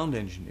 different sound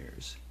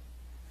engineers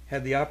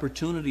had the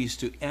opportunities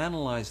to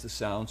analyze the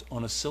sounds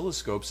on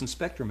oscilloscopes and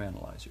spectrum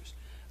analyzers.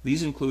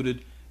 These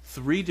included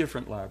 3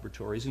 different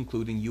laboratories,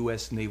 including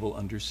U.S. Naval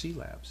Undersea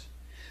Labs.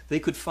 They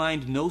could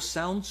find no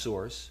sound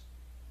source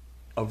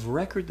of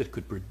record that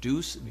could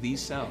produce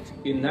these sounds.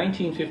 In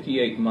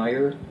 1958,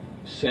 Meyer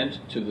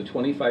sent to the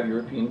 25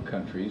 European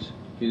countries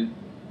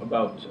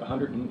about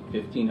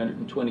 115,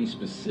 120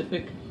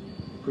 specific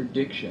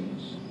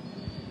predictions.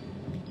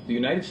 The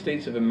United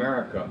States of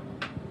America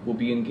will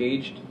be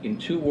engaged in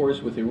 2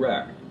 wars with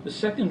Iraq. The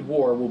second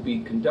war will be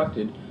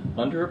conducted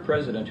under a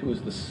president who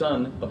is the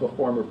son of a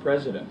former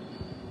president.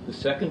 The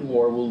second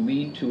war will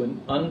lead to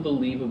an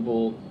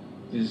unbelievable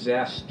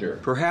disaster.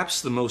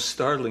 Perhaps the most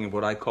startling of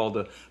what I call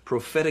the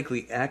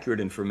prophetically accurate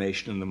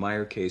information in the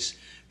Meyer case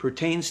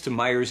pertains to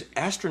Meyer's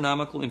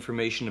astronomical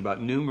information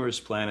about numerous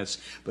planets,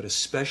 but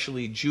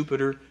especially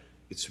Jupiter,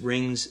 its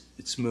rings,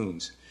 its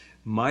moons.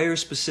 Meyer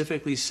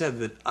specifically said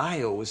that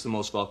Io is the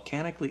most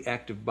volcanically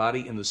active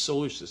body in the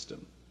solar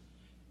system.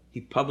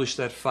 He published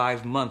that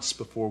 5 months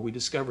before we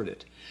discovered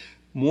it.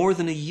 More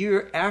than a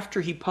year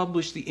after he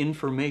published the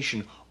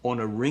information on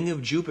a ring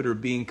of Jupiter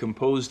being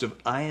composed of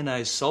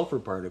ionized sulfur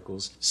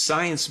particles,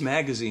 Science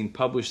magazine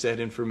published that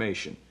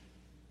information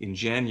in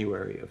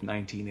January of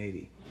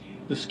 1980.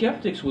 The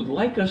skeptics would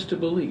like us to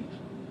believe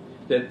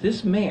that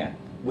this man,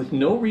 with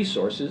no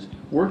resources,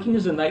 working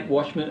as a night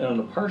watchman and on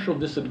a partial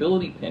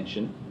disability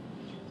pension,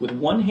 with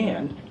one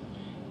hand,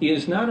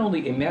 is not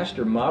only a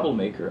master model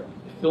maker,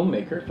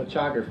 filmmaker,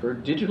 photographer,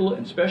 digital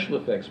and special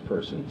effects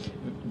person,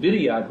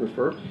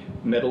 videographer,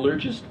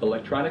 metallurgist,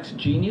 electronics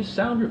genius,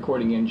 sound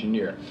recording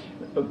engineer,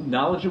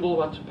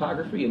 knowledgeable about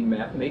topography and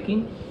map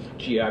making,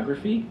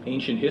 geography,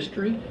 ancient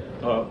history,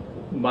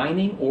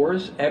 mining,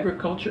 ores,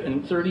 agriculture,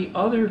 and 30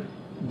 other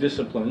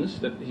disciplines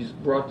that he's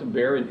brought to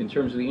bear in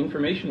terms of the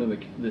information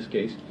in this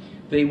case.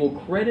 They will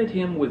credit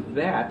him with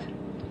that,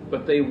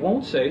 but they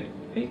won't say,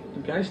 hey, the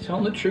guy's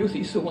telling the truth,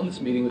 he's the one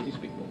that's meeting with these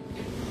people.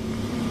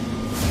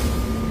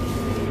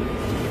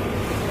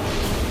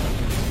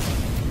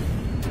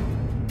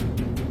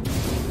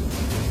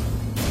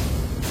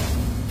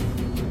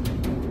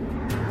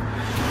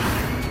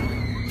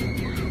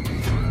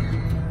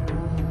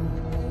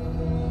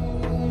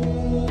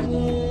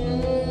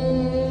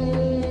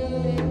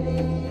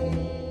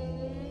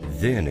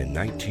 Then in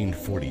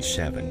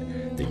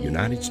 1947, the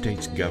United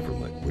States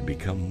government would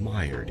become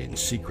mired in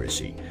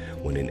secrecy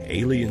when an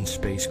alien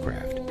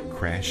spacecraft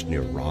crashed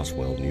near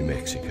Roswell, New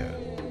Mexico.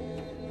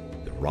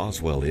 The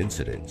Roswell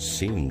incident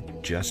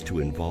seemed just to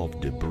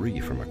involve debris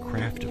from a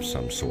craft of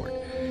some sort,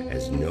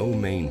 as no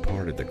main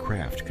part of the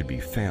craft could be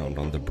found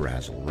on the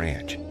Brazel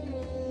Ranch.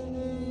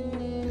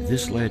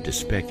 This led to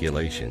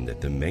speculation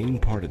that the main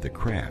part of the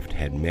craft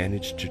had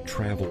managed to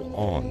travel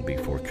on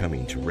before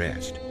coming to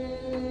rest.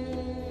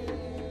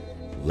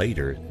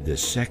 Later, the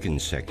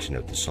second section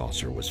of the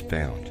saucer was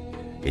found.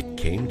 It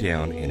came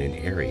down in an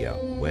area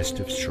west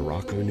of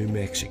Sirocco, New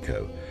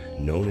Mexico,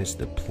 known as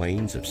the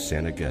Plains of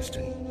San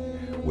Agustin,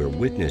 where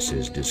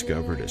witnesses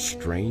discovered a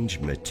strange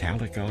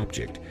metallic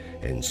object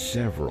and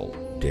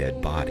several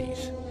dead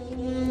bodies.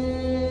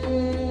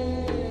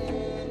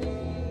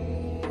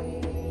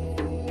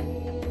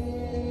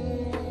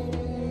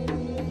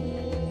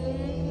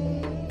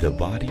 The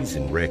bodies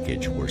and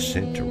wreckage were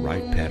sent to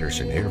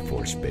Wright-Patterson Air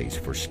Force Base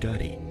for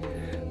study.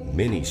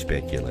 Many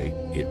speculate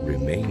it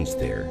remains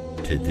there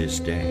to this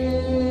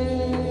day.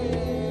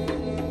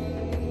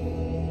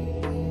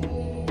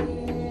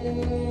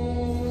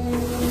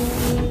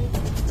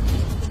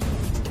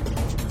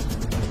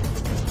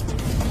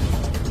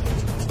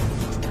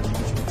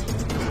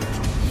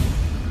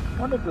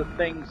 One of the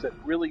things that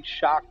really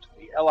shocked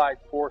the Allied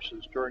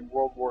forces during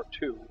World War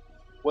II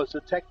was the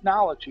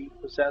technology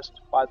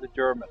possessed by the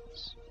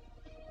Germans.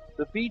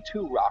 The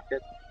V-2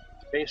 rocket,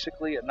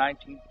 basically a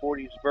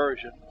 1940s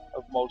version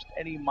of most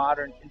any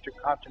modern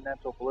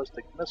intercontinental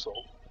ballistic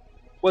missile,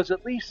 was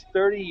at least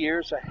 30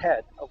 years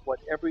ahead of what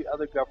every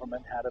other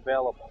government had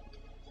available.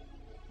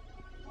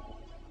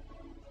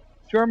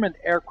 German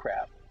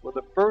aircraft were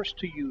the first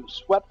to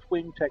use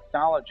swept-wing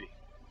technology,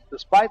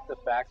 despite the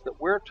fact that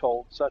we're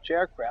told such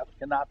aircraft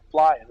cannot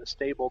fly in a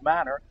stable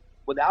manner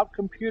without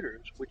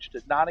computers, which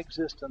did not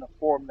exist in a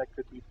form that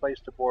could be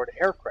placed aboard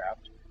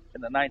aircraft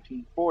in the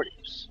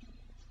 1940s.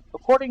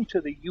 According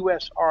to the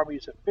U.S.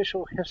 Army's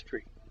official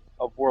history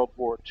of World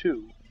War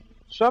II,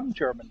 some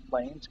German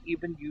planes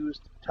even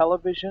used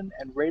television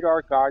and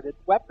radar-guarded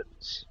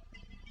weapons.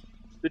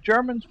 The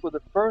Germans were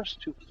the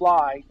first to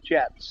fly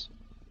jets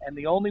and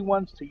the only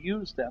ones to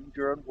use them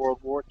during World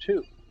War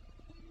II.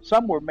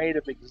 Some were made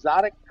of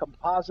exotic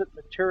composite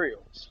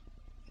materials,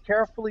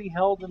 carefully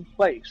held in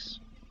place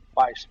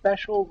by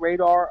special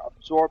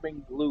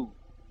radar-absorbing glue.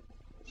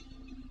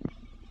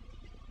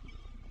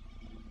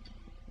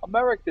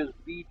 America's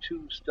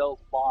V-2 stealth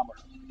bomber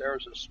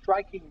bears a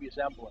striking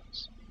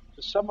resemblance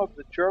to some of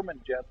the German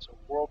jets of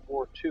World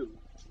War II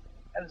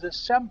and is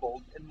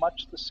assembled in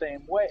much the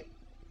same way.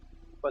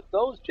 But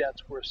those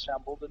jets were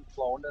assembled and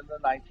flown in the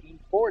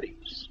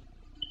 1940s.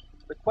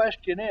 The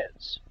question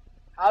is,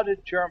 how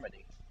did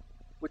Germany,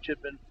 which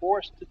had been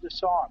forced to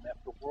disarm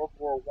after World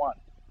War I,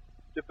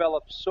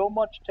 develop so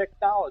much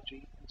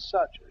technology in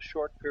such a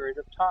short period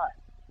of time?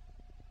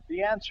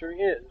 The answer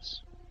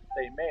is,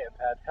 they may have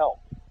had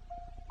help.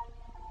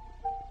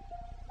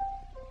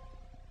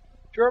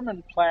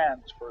 German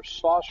plans for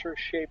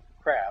saucer-shaped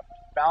craft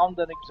found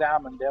and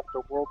examined after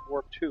World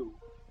War II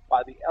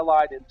by the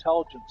Allied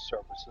intelligence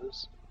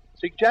services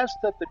suggest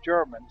that the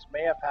Germans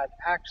may have had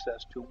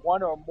access to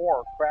one or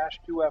more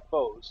crashed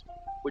UFOs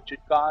which had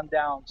gone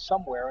down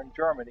somewhere in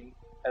Germany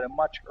at a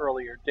much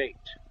earlier date.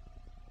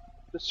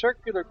 The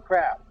circular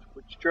craft,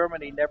 which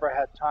Germany never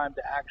had time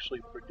to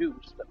actually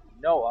produce that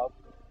we know of,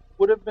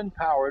 would have been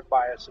powered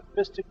by a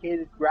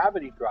sophisticated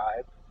gravity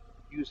drive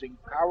using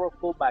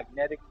powerful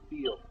magnetic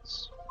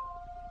fields.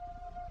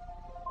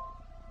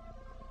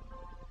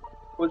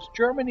 Was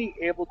Germany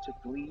able to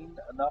glean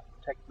enough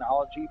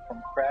technology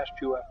from crashed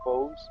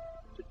UFOs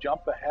to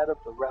jump ahead of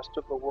the rest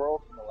of the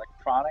world in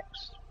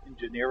electronics,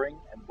 engineering,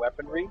 and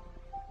weaponry?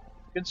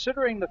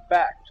 Considering the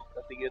fact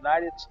that the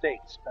United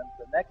States spent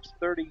the next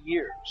 30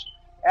 years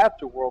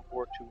after World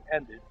War II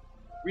ended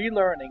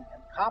relearning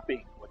and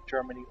copying what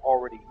Germany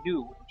already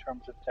knew in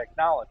terms of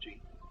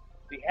technology,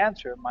 the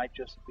answer might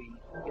just be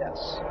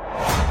yes.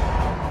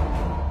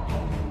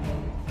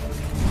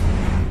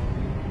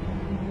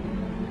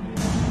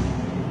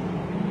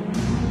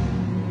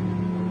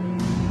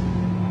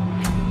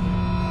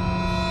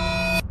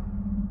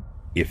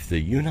 If the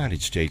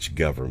United States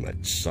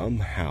government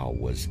somehow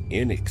was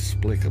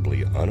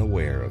inexplicably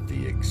unaware of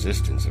the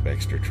existence of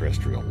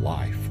extraterrestrial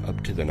life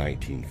up to the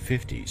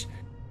 1950s,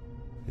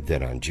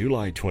 then on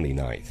July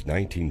 29,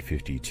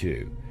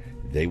 1952,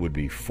 they would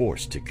be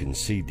forced to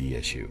concede the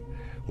issue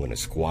when a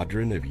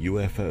squadron of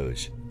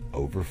UFOs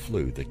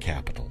overflew the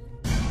Capitol.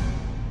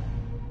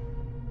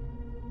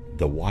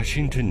 The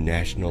Washington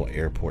National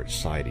Airport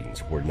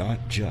sightings were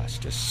not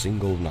just a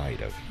single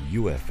night of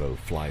UFO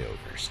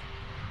flyovers.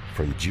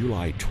 From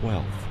July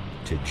 12th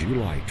to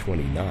July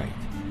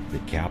 29th, the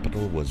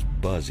Capitol was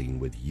buzzing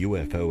with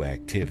UFO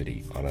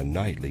activity on a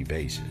nightly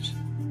basis.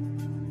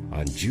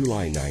 On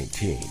July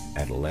 19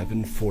 at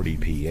 11:40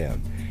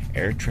 p.m.,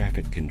 Air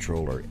Traffic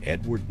Controller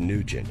Edward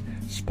Nugent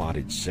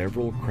spotted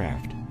several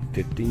craft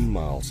 15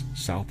 miles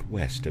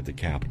southwest of the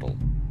Capitol.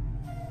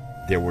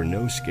 There were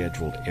no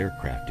scheduled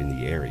aircraft in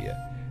the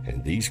area,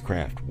 and these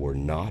craft were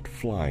not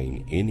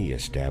flying any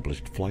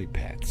established flight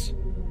paths.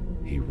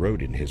 He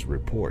wrote in his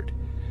report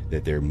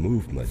that their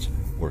movements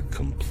were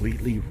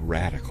completely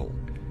radical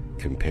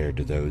compared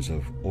to those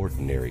of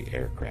ordinary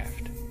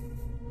aircraft.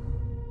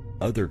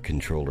 Other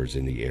controllers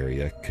in the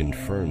area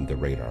confirmed the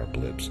radar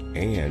blips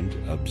and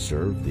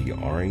observed the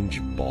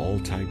orange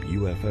ball-type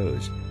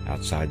UFOs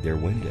outside their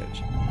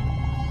windows.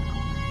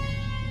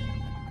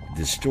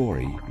 The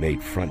story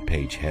made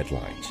front-page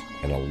headlines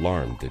and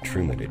alarmed the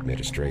Truman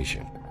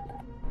administration.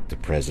 The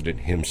president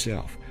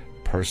himself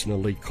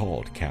personally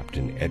called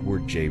Captain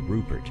Edward J.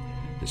 Rupert,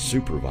 the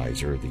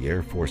supervisor of the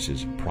Air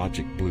Force's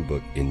Project Blue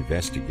Book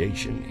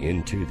investigation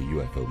into the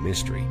UFO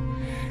mystery,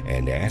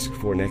 and asked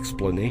for an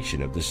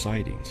explanation of the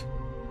sightings.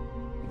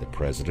 The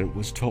president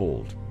was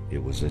told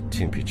it was a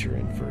temperature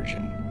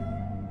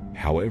inversion.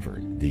 However,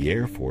 the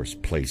Air Force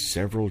placed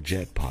several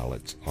jet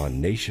pilots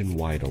on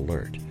nationwide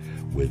alert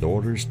with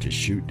orders to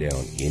shoot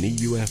down any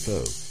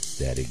UFO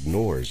that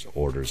ignores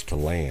orders to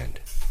land.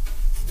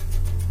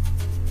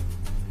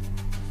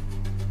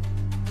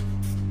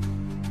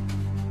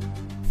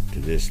 To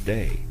this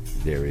day,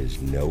 there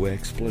is no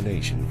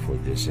explanation for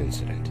this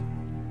incident.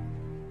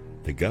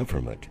 The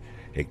government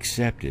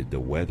accepted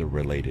the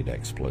weather-related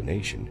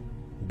explanation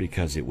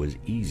because it was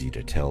easy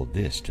to tell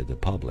this to the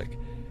public,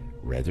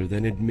 rather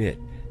than admit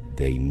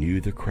they knew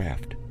the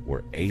craft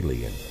were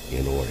alien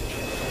in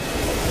origin.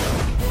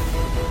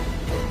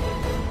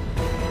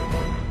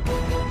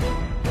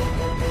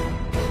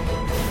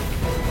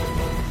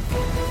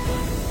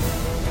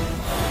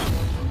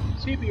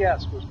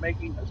 CBS was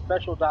making a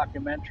special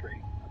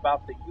documentary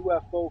about the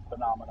UFO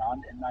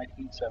phenomenon in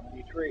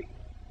 1973.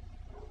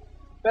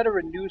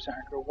 Veteran news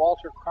anchor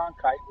Walter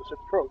Cronkite was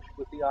approached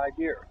with the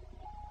idea.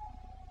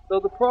 Though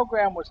the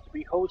program was to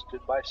be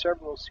hosted by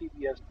several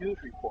CBS News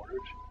reporters,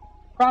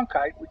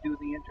 Cronkite would do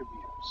the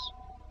interviews.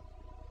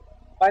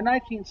 By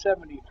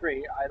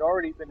 1973, I'd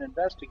already been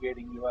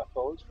investigating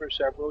UFOs for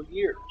several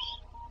years.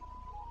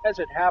 As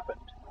it happened,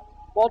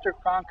 Walter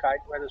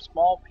Cronkite read a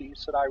small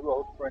piece that I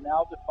wrote for a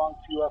now-defunct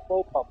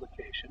UFO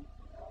publication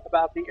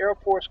about the Air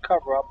Force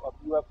cover-up of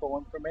UFO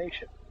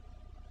information.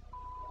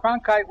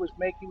 Cronkite was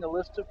making a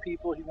list of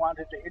people he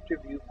wanted to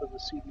interview for the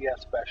CBS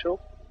special,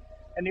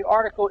 and the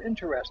article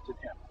interested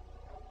him.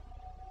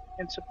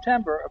 In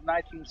September of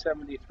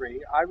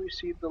 1973, I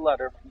received a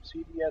letter from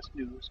CBS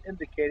News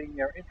indicating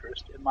their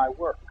interest in my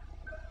work.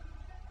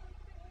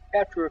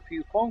 After a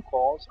few phone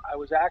calls, I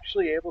was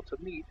actually able to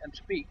meet and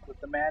speak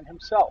with the man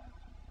himself.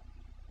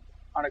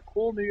 On a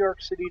cool New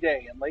York City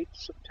day in late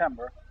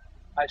September,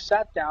 I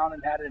sat down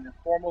and had an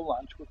informal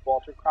lunch with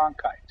Walter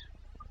Cronkite.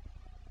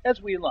 As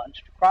we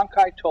lunched,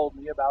 Cronkite told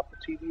me about the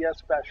TBS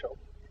special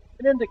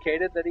and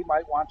indicated that he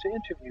might want to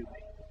interview me.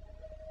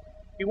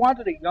 He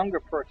wanted a younger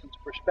person's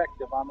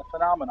perspective on the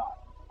phenomenon.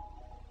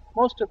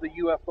 Most of the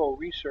UFO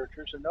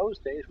researchers in those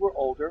days were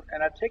older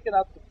and had taken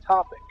up the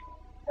topic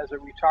as a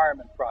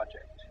retirement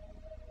project.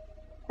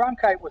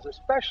 Cronkite was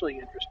especially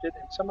interested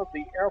in some of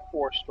the Air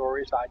Force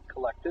stories I'd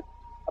collected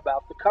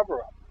about the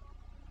cover-up.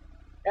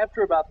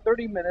 After about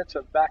 30 minutes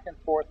of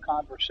back-and-forth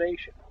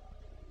conversation,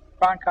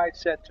 Cronkite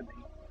said to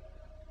me,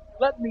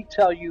 "Let me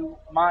tell you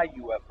my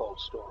UFO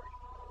story."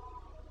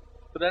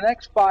 For the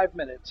next 5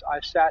 minutes, I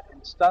sat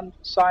in stunned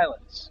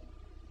silence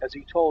as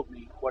he told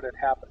me what had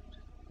happened.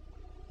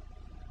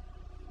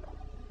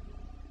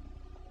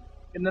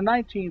 In the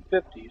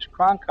 1950s,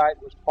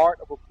 Cronkite was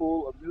part of a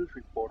pool of news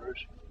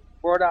reporters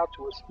brought out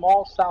to a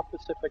small South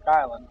Pacific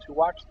island to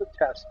watch the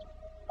test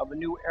of a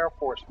new Air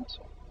Force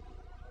missile.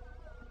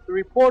 The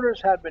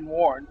reporters had been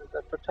warned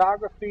that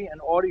photography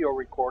and audio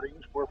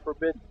recordings were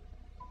forbidden.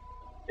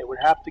 They would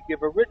have to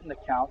give a written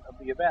account of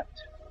the event.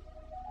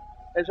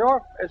 As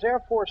Air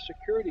Force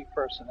security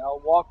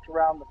personnel walked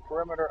around the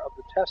perimeter of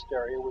the test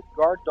area with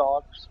guard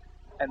dogs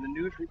and the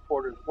news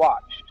reporters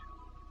watched,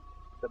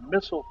 the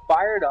missile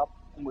fired up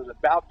and was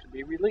about to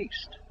be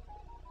released.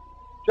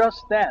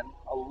 Just then,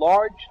 a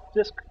large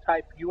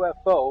disc-type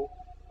UFO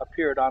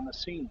appeared on the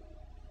scene.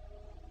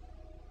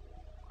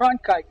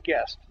 Cronkite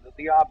guessed that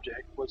the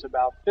object was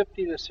about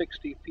 50 to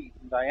 60 feet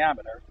in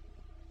diameter,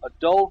 a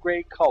dull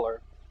gray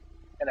color,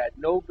 and had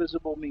no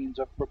visible means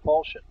of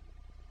propulsion.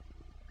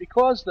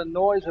 Because the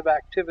noise of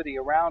activity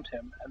around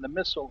him and the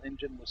missile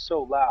engine was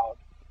so loud,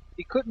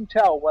 he couldn't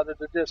tell whether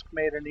the disc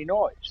made any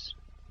noise.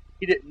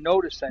 He didn't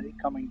notice any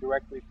coming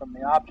directly from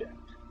the object.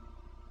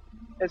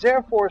 As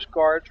Air Force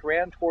guards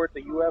ran toward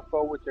the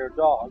UFO with their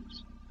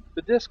dogs,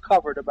 the disc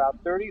hovered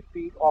about 30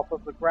 feet off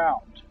of the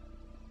ground.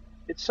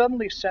 It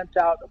suddenly sent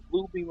out a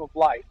blue beam of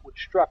light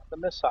which struck the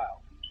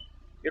missile.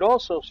 It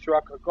also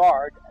struck a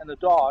guard and a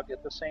dog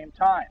at the same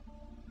time.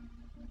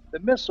 The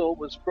missile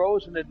was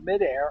frozen in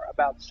midair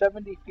about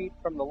 70 feet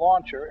from the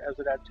launcher as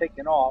it had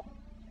taken off,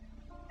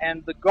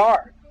 and the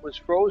guard was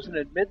frozen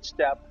in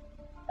mid-step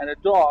and a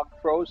dog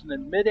frozen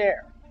in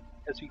midair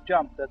as he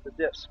jumped at the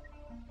disc.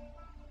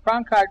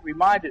 Cronkite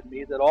reminded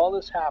me that all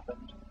this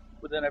happened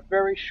within a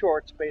very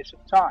short space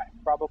of time,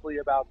 probably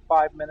about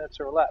 5 minutes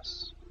or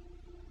less.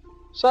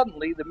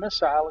 Suddenly, the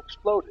missile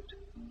exploded.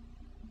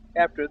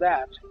 After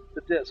that,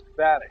 the disc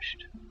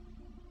vanished.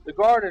 The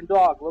guard and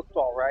dog looked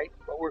all right,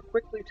 but were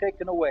quickly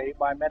taken away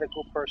by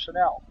medical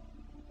personnel.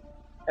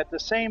 At the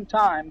same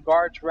time,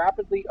 guards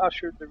rapidly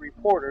ushered the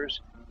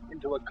reporters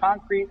into a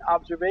concrete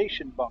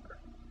observation bunker.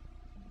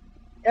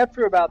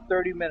 After about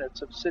 30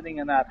 minutes of sitting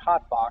in that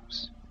hot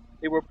box,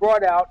 they were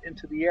brought out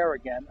into the air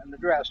again and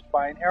addressed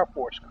by an Air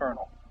Force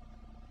colonel.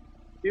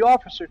 The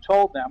officer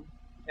told them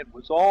it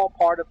was all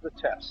part of the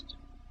test.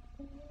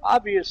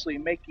 Obviously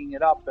making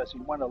it up as he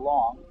went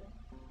along,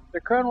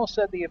 the colonel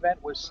said the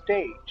event was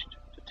staged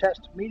to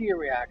test media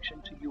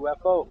reaction to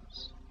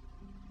UFOs.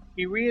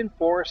 He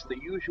reinforced the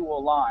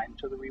usual line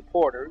to the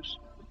reporters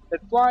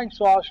that flying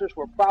saucers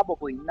were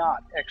probably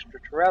not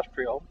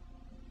extraterrestrial,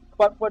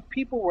 but what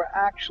people were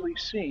actually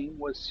seeing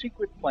was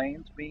secret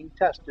planes being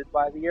tested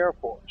by the Air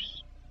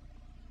Force.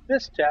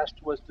 This test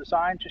was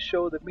designed to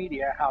show the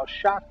media how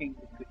shocking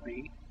it could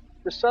be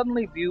to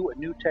suddenly view a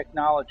new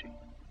technology.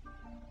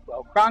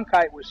 Well,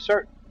 Cronkite was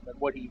certain that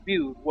what he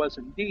viewed was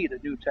indeed a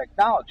new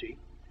technology,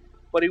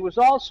 but he was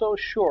also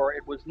sure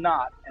it was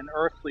not an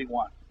earthly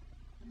one.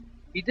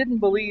 He didn't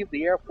believe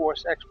the Air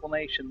Force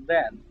explanation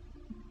then,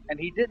 and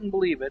he didn't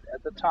believe it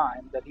at the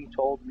time that he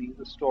told me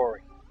the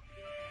story.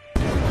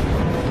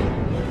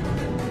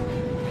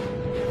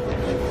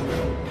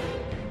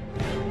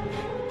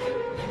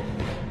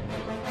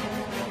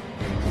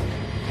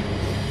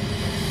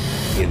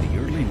 In the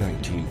early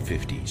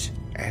 1950s,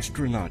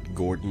 astronaut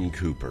Gordon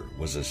Cooper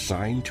was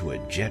assigned to a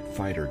jet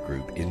fighter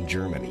group in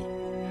Germany.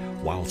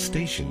 While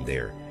stationed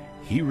there,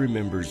 he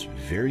remembers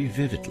very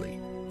vividly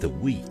the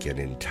week an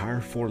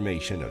entire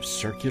formation of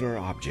circular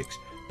objects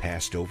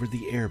passed over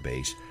the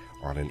airbase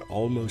on an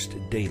almost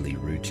daily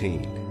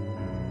routine.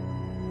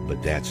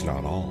 But that's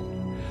not all.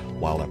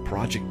 While a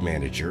project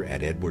manager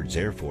at Edwards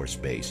Air Force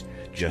Base,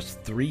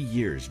 just 3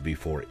 years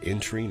before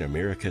entering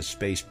America's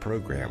space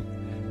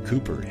program,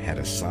 Cooper had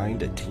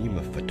assigned a team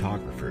of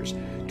photographers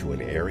to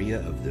an area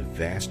of the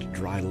vast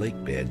dry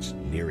lake beds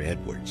near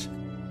Edwards.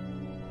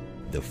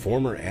 The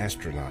former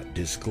astronaut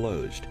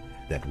disclosed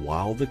that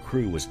while the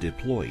crew was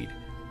deployed,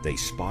 they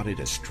spotted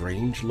a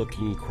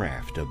strange-looking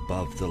craft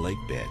above the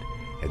lake bed,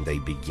 and they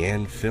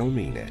began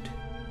filming it.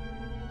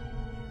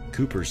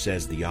 Cooper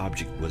says the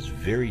object was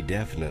very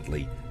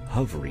definitely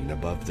hovering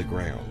above the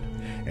ground,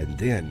 and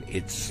then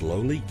it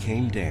slowly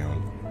came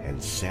down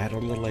and sat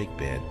on the lake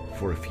bed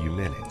for a few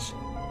minutes.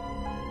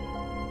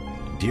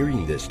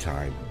 During this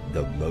time,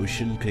 the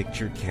motion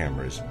picture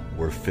cameras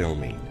were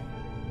filming.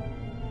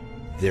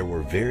 There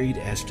were varied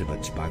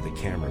estimates by the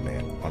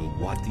cameraman on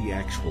what the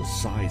actual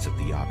size of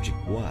the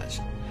object was,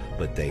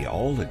 but they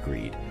all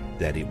agreed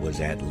that it was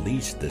at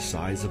least the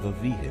size of a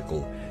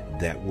vehicle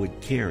that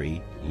would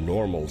carry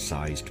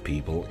normal-sized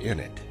people in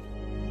it.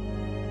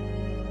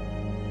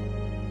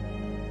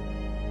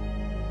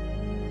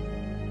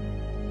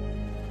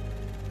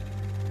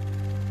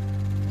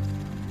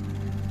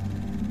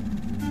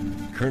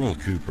 Colonel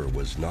Cooper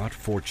was not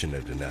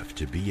fortunate enough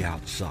to be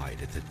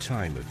outside at the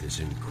time of this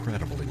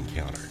incredible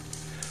encounter,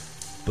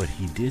 but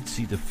he did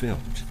see the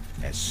films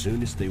as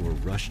soon as they were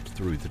rushed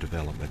through the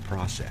development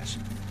process.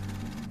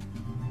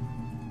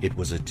 It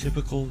was a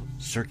typical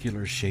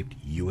circular-shaped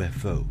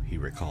UFO, he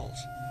recalls.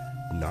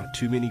 Not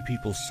too many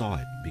people saw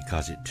it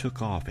because it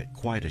took off at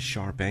quite a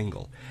sharp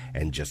angle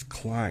and just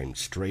climbed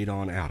straight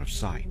on out of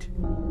sight.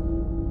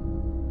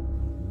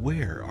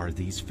 Where are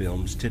these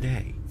films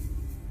today?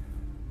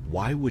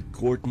 Why would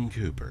Gordon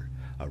Cooper,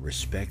 a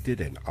respected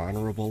and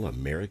honorable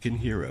American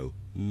hero,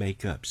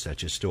 make up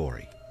such a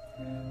story?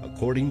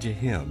 According to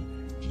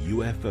him,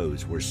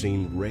 UFOs were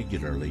seen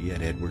regularly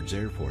at Edwards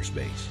Air Force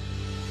Base.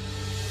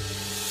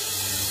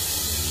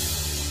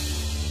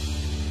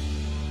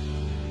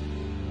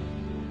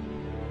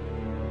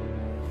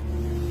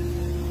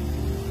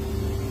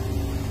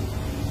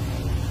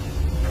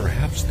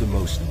 Perhaps the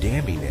most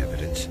damning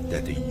evidence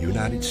that the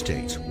United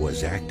States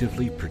was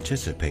actively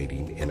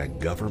participating in a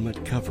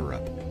government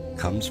cover-up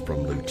comes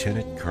from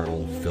Lieutenant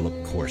Colonel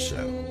Philip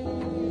Corso.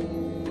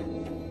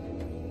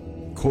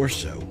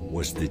 Corso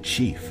was the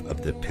chief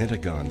of the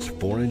Pentagon's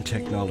Foreign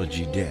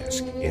Technology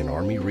Desk in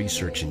Army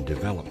Research and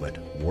Development,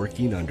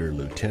 working under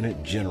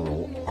Lieutenant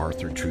General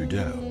Arthur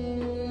Trudeau.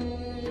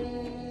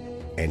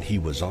 And he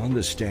was on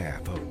the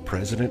staff of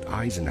President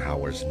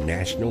Eisenhower's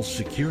National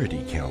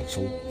Security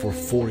Council for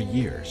 4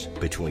 years,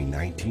 between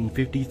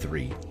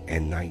 1953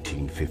 and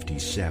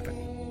 1957.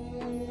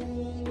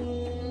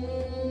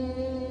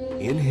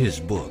 In his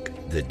book,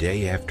 The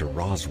Day After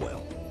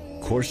Roswell,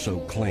 Corso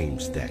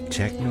claims that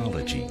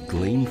technology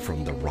gleaned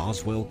from the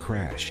Roswell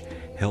crash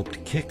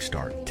helped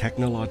kickstart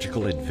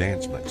technological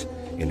advancements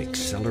in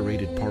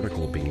accelerated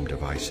particle beam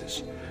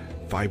devices,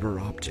 fiber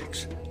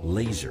optics,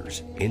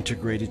 lasers,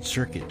 integrated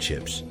circuit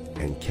chips,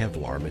 and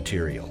Kevlar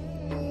material.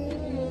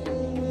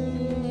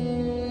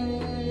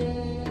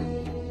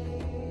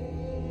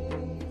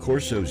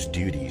 Corso's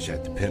duties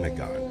at the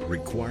Pentagon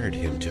required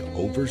him to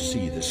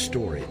oversee the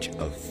storage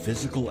of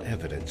physical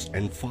evidence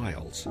and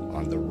files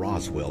on the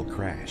Roswell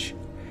crash,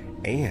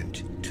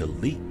 and to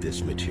leak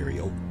this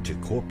material to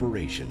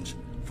corporations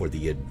for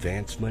the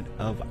advancement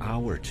of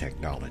our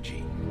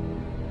technology.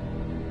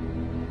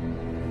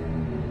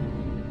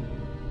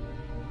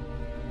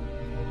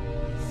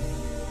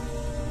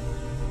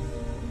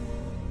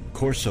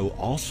 Corso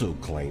also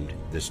claimed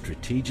the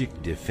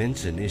Strategic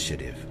Defense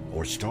Initiative,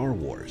 or Star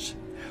Wars,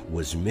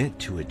 was meant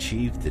to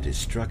achieve the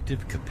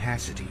destructive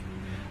capacity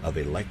of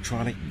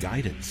electronic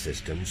guidance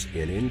systems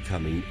in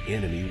incoming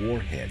enemy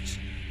warheads,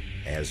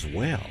 as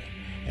well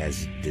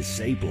as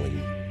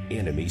disabling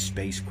enemy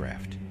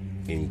spacecraft,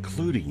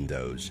 including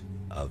those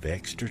of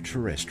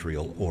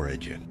extraterrestrial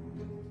origin.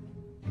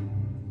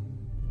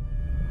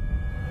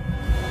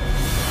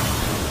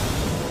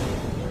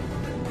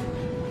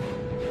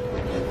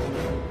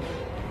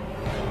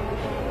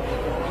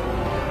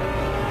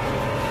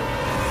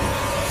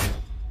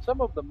 Some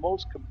of the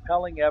most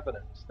compelling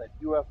evidence that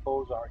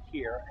UFOs are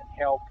here and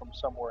hailed from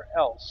somewhere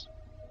else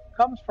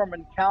comes from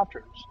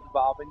encounters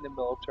involving the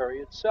military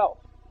itself.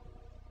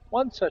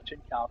 One such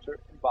encounter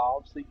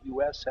involves the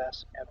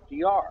USS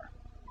FDR.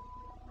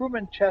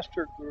 Crewman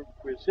Chester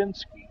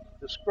Grzinski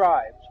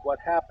describes what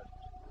happened.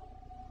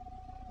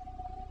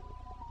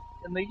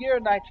 In the year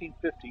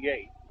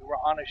 1958, we were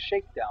on a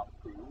shakedown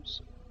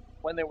cruise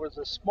when there was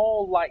a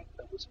small light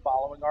that was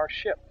following our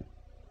ship.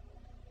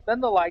 Then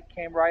the light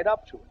came right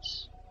up to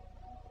us.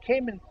 It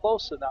came in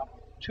close enough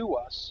to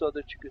us so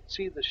that you could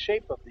see the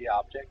shape of the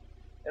object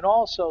and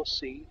also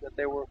see that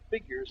there were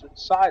figures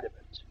inside of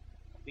it.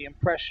 The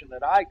impression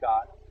that I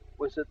got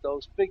was that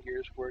those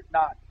figures were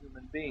not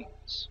human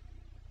beings.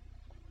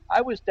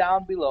 I was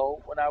down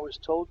below when I was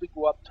told to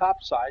go up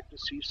topside to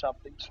see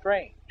something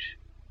strange.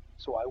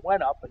 So I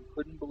went up and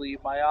couldn't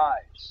believe my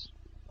eyes.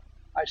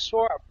 I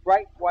saw a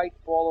bright white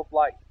ball of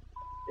light.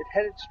 It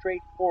headed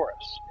straight for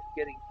us and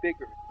getting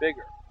bigger and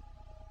bigger.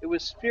 It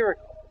was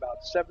spherical,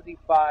 about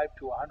 75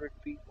 to 100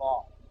 feet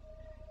long.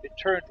 It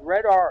turned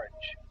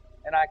red-orange,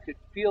 and I could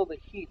feel the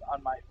heat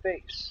on my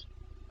face.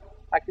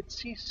 I could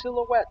see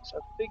silhouettes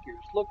of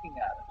figures looking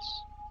at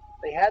us.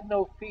 They had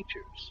no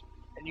features,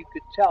 and you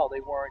could tell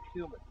they weren't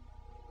human.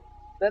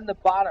 Then the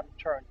bottom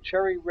turned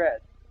cherry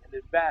red, and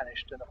it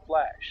vanished in a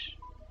flash.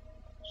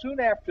 Soon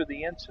after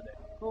the incident,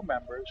 crew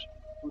members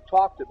who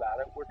talked about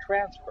it were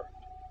transferred.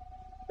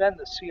 Then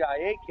the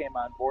CIA came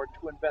on board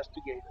to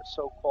investigate a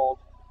so-called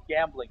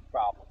gambling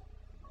problem.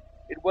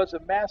 It was a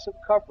massive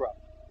cover-up,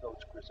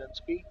 notes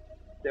Grzinski.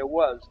 There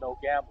was no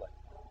gambling.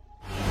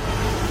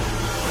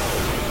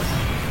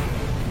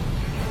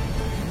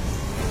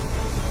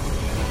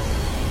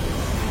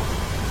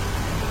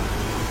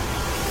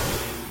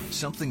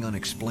 Something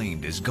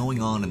unexplained is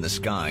going on in the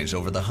skies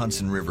over the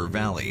Hudson River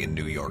Valley in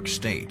New York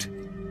State.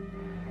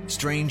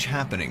 Strange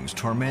happenings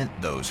torment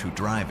those who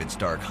drive its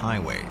dark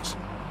highways.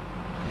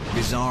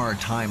 Bizarre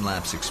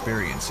time-lapse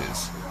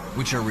experiences,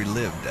 which are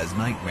relived as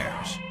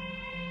nightmares.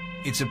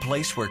 It's a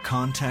place where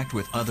contact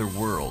with other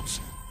worlds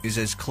is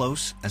as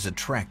close as a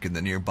trek in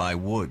the nearby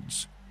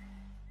woods.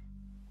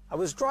 I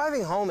was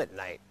driving home at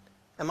night,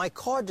 and my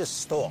car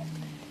just stalled.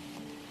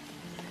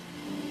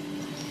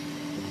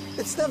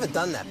 It's never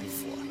done that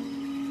before.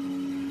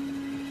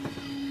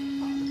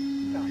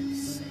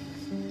 God's sake.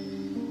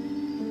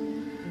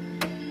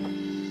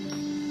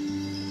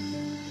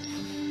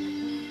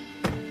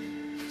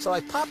 So I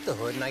popped the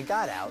hood and I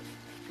got out,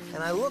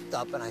 and I looked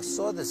up and I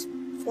saw this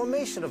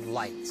formation of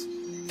lights.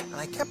 And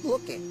I kept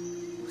looking.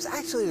 It was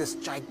actually this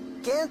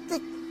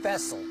gigantic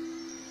vessel.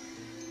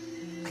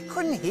 I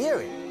couldn't hear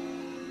it.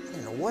 I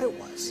didn't know what it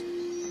was.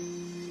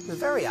 It was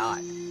very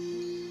odd.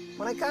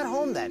 When I got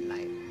home that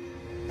night,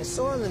 I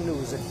saw on the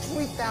news that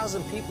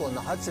 3,000 people in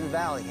the Hudson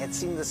Valley had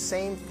seen the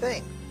same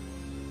thing.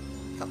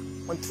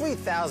 When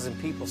 3,000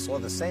 people saw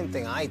the same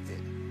thing I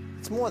did,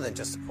 it's more than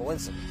just a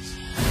coincidence.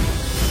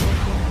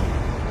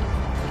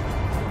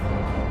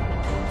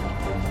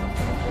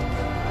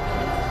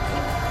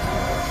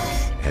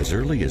 As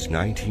early as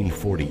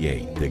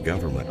 1948, the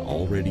government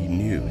already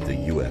knew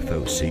the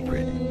UFO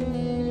secret.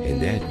 In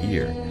that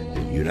year,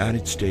 the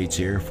United States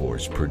Air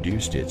Force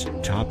produced its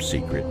top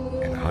secret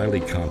and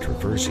highly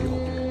controversial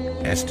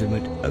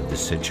estimate of the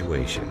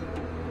situation,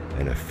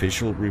 an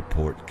official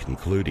report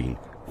concluding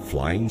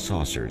flying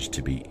saucers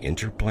to be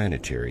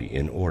interplanetary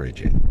in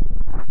origin.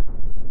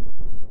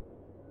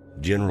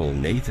 General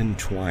Nathan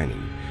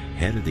Twining,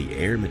 head of the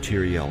Air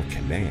Materiel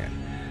Command,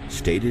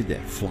 stated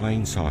that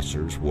flying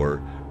saucers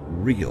were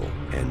real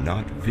and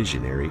not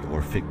visionary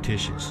or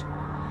fictitious,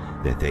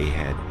 that they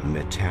had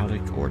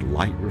metallic or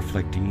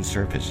light-reflecting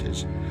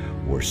surfaces,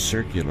 were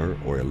circular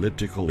or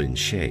elliptical in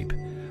shape,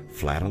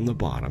 flat on the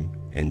bottom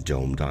and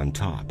domed on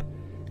top,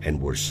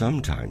 and were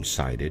sometimes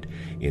sighted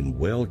in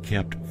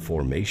well-kept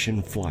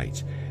formation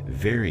flights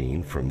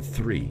varying from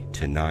 3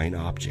 to 9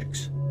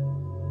 objects.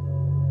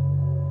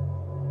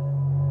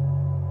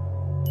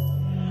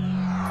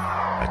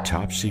 A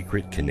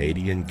top-secret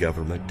Canadian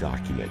government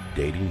document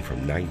dating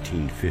from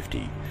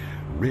 1950,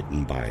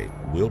 written by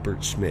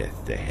Wilbert Smith,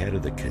 the head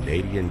of the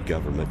Canadian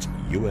government's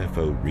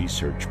UFO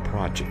research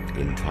project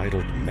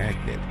entitled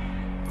Magnet,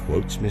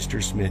 quotes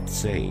Mr. Smith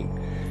saying,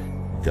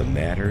 The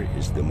matter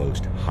is the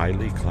most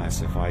highly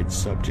classified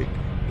subject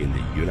in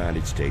the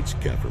United States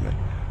government,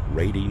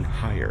 rating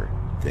higher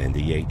than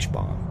the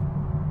H-bomb.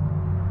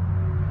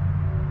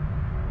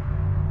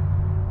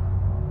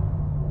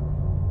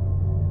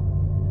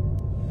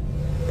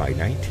 By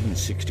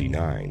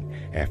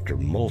 1969, after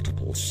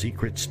multiple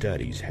secret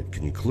studies had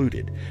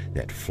concluded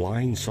that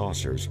flying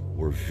saucers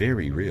were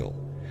very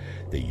real,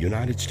 the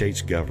United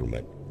States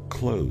government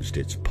closed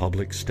its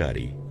public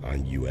study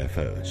on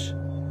UFOs.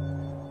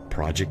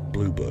 Project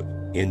Blue Book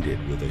ended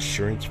with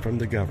assurance from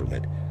the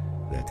government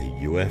that the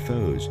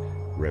UFOs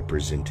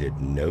represented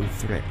no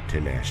threat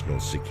to national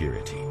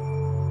security.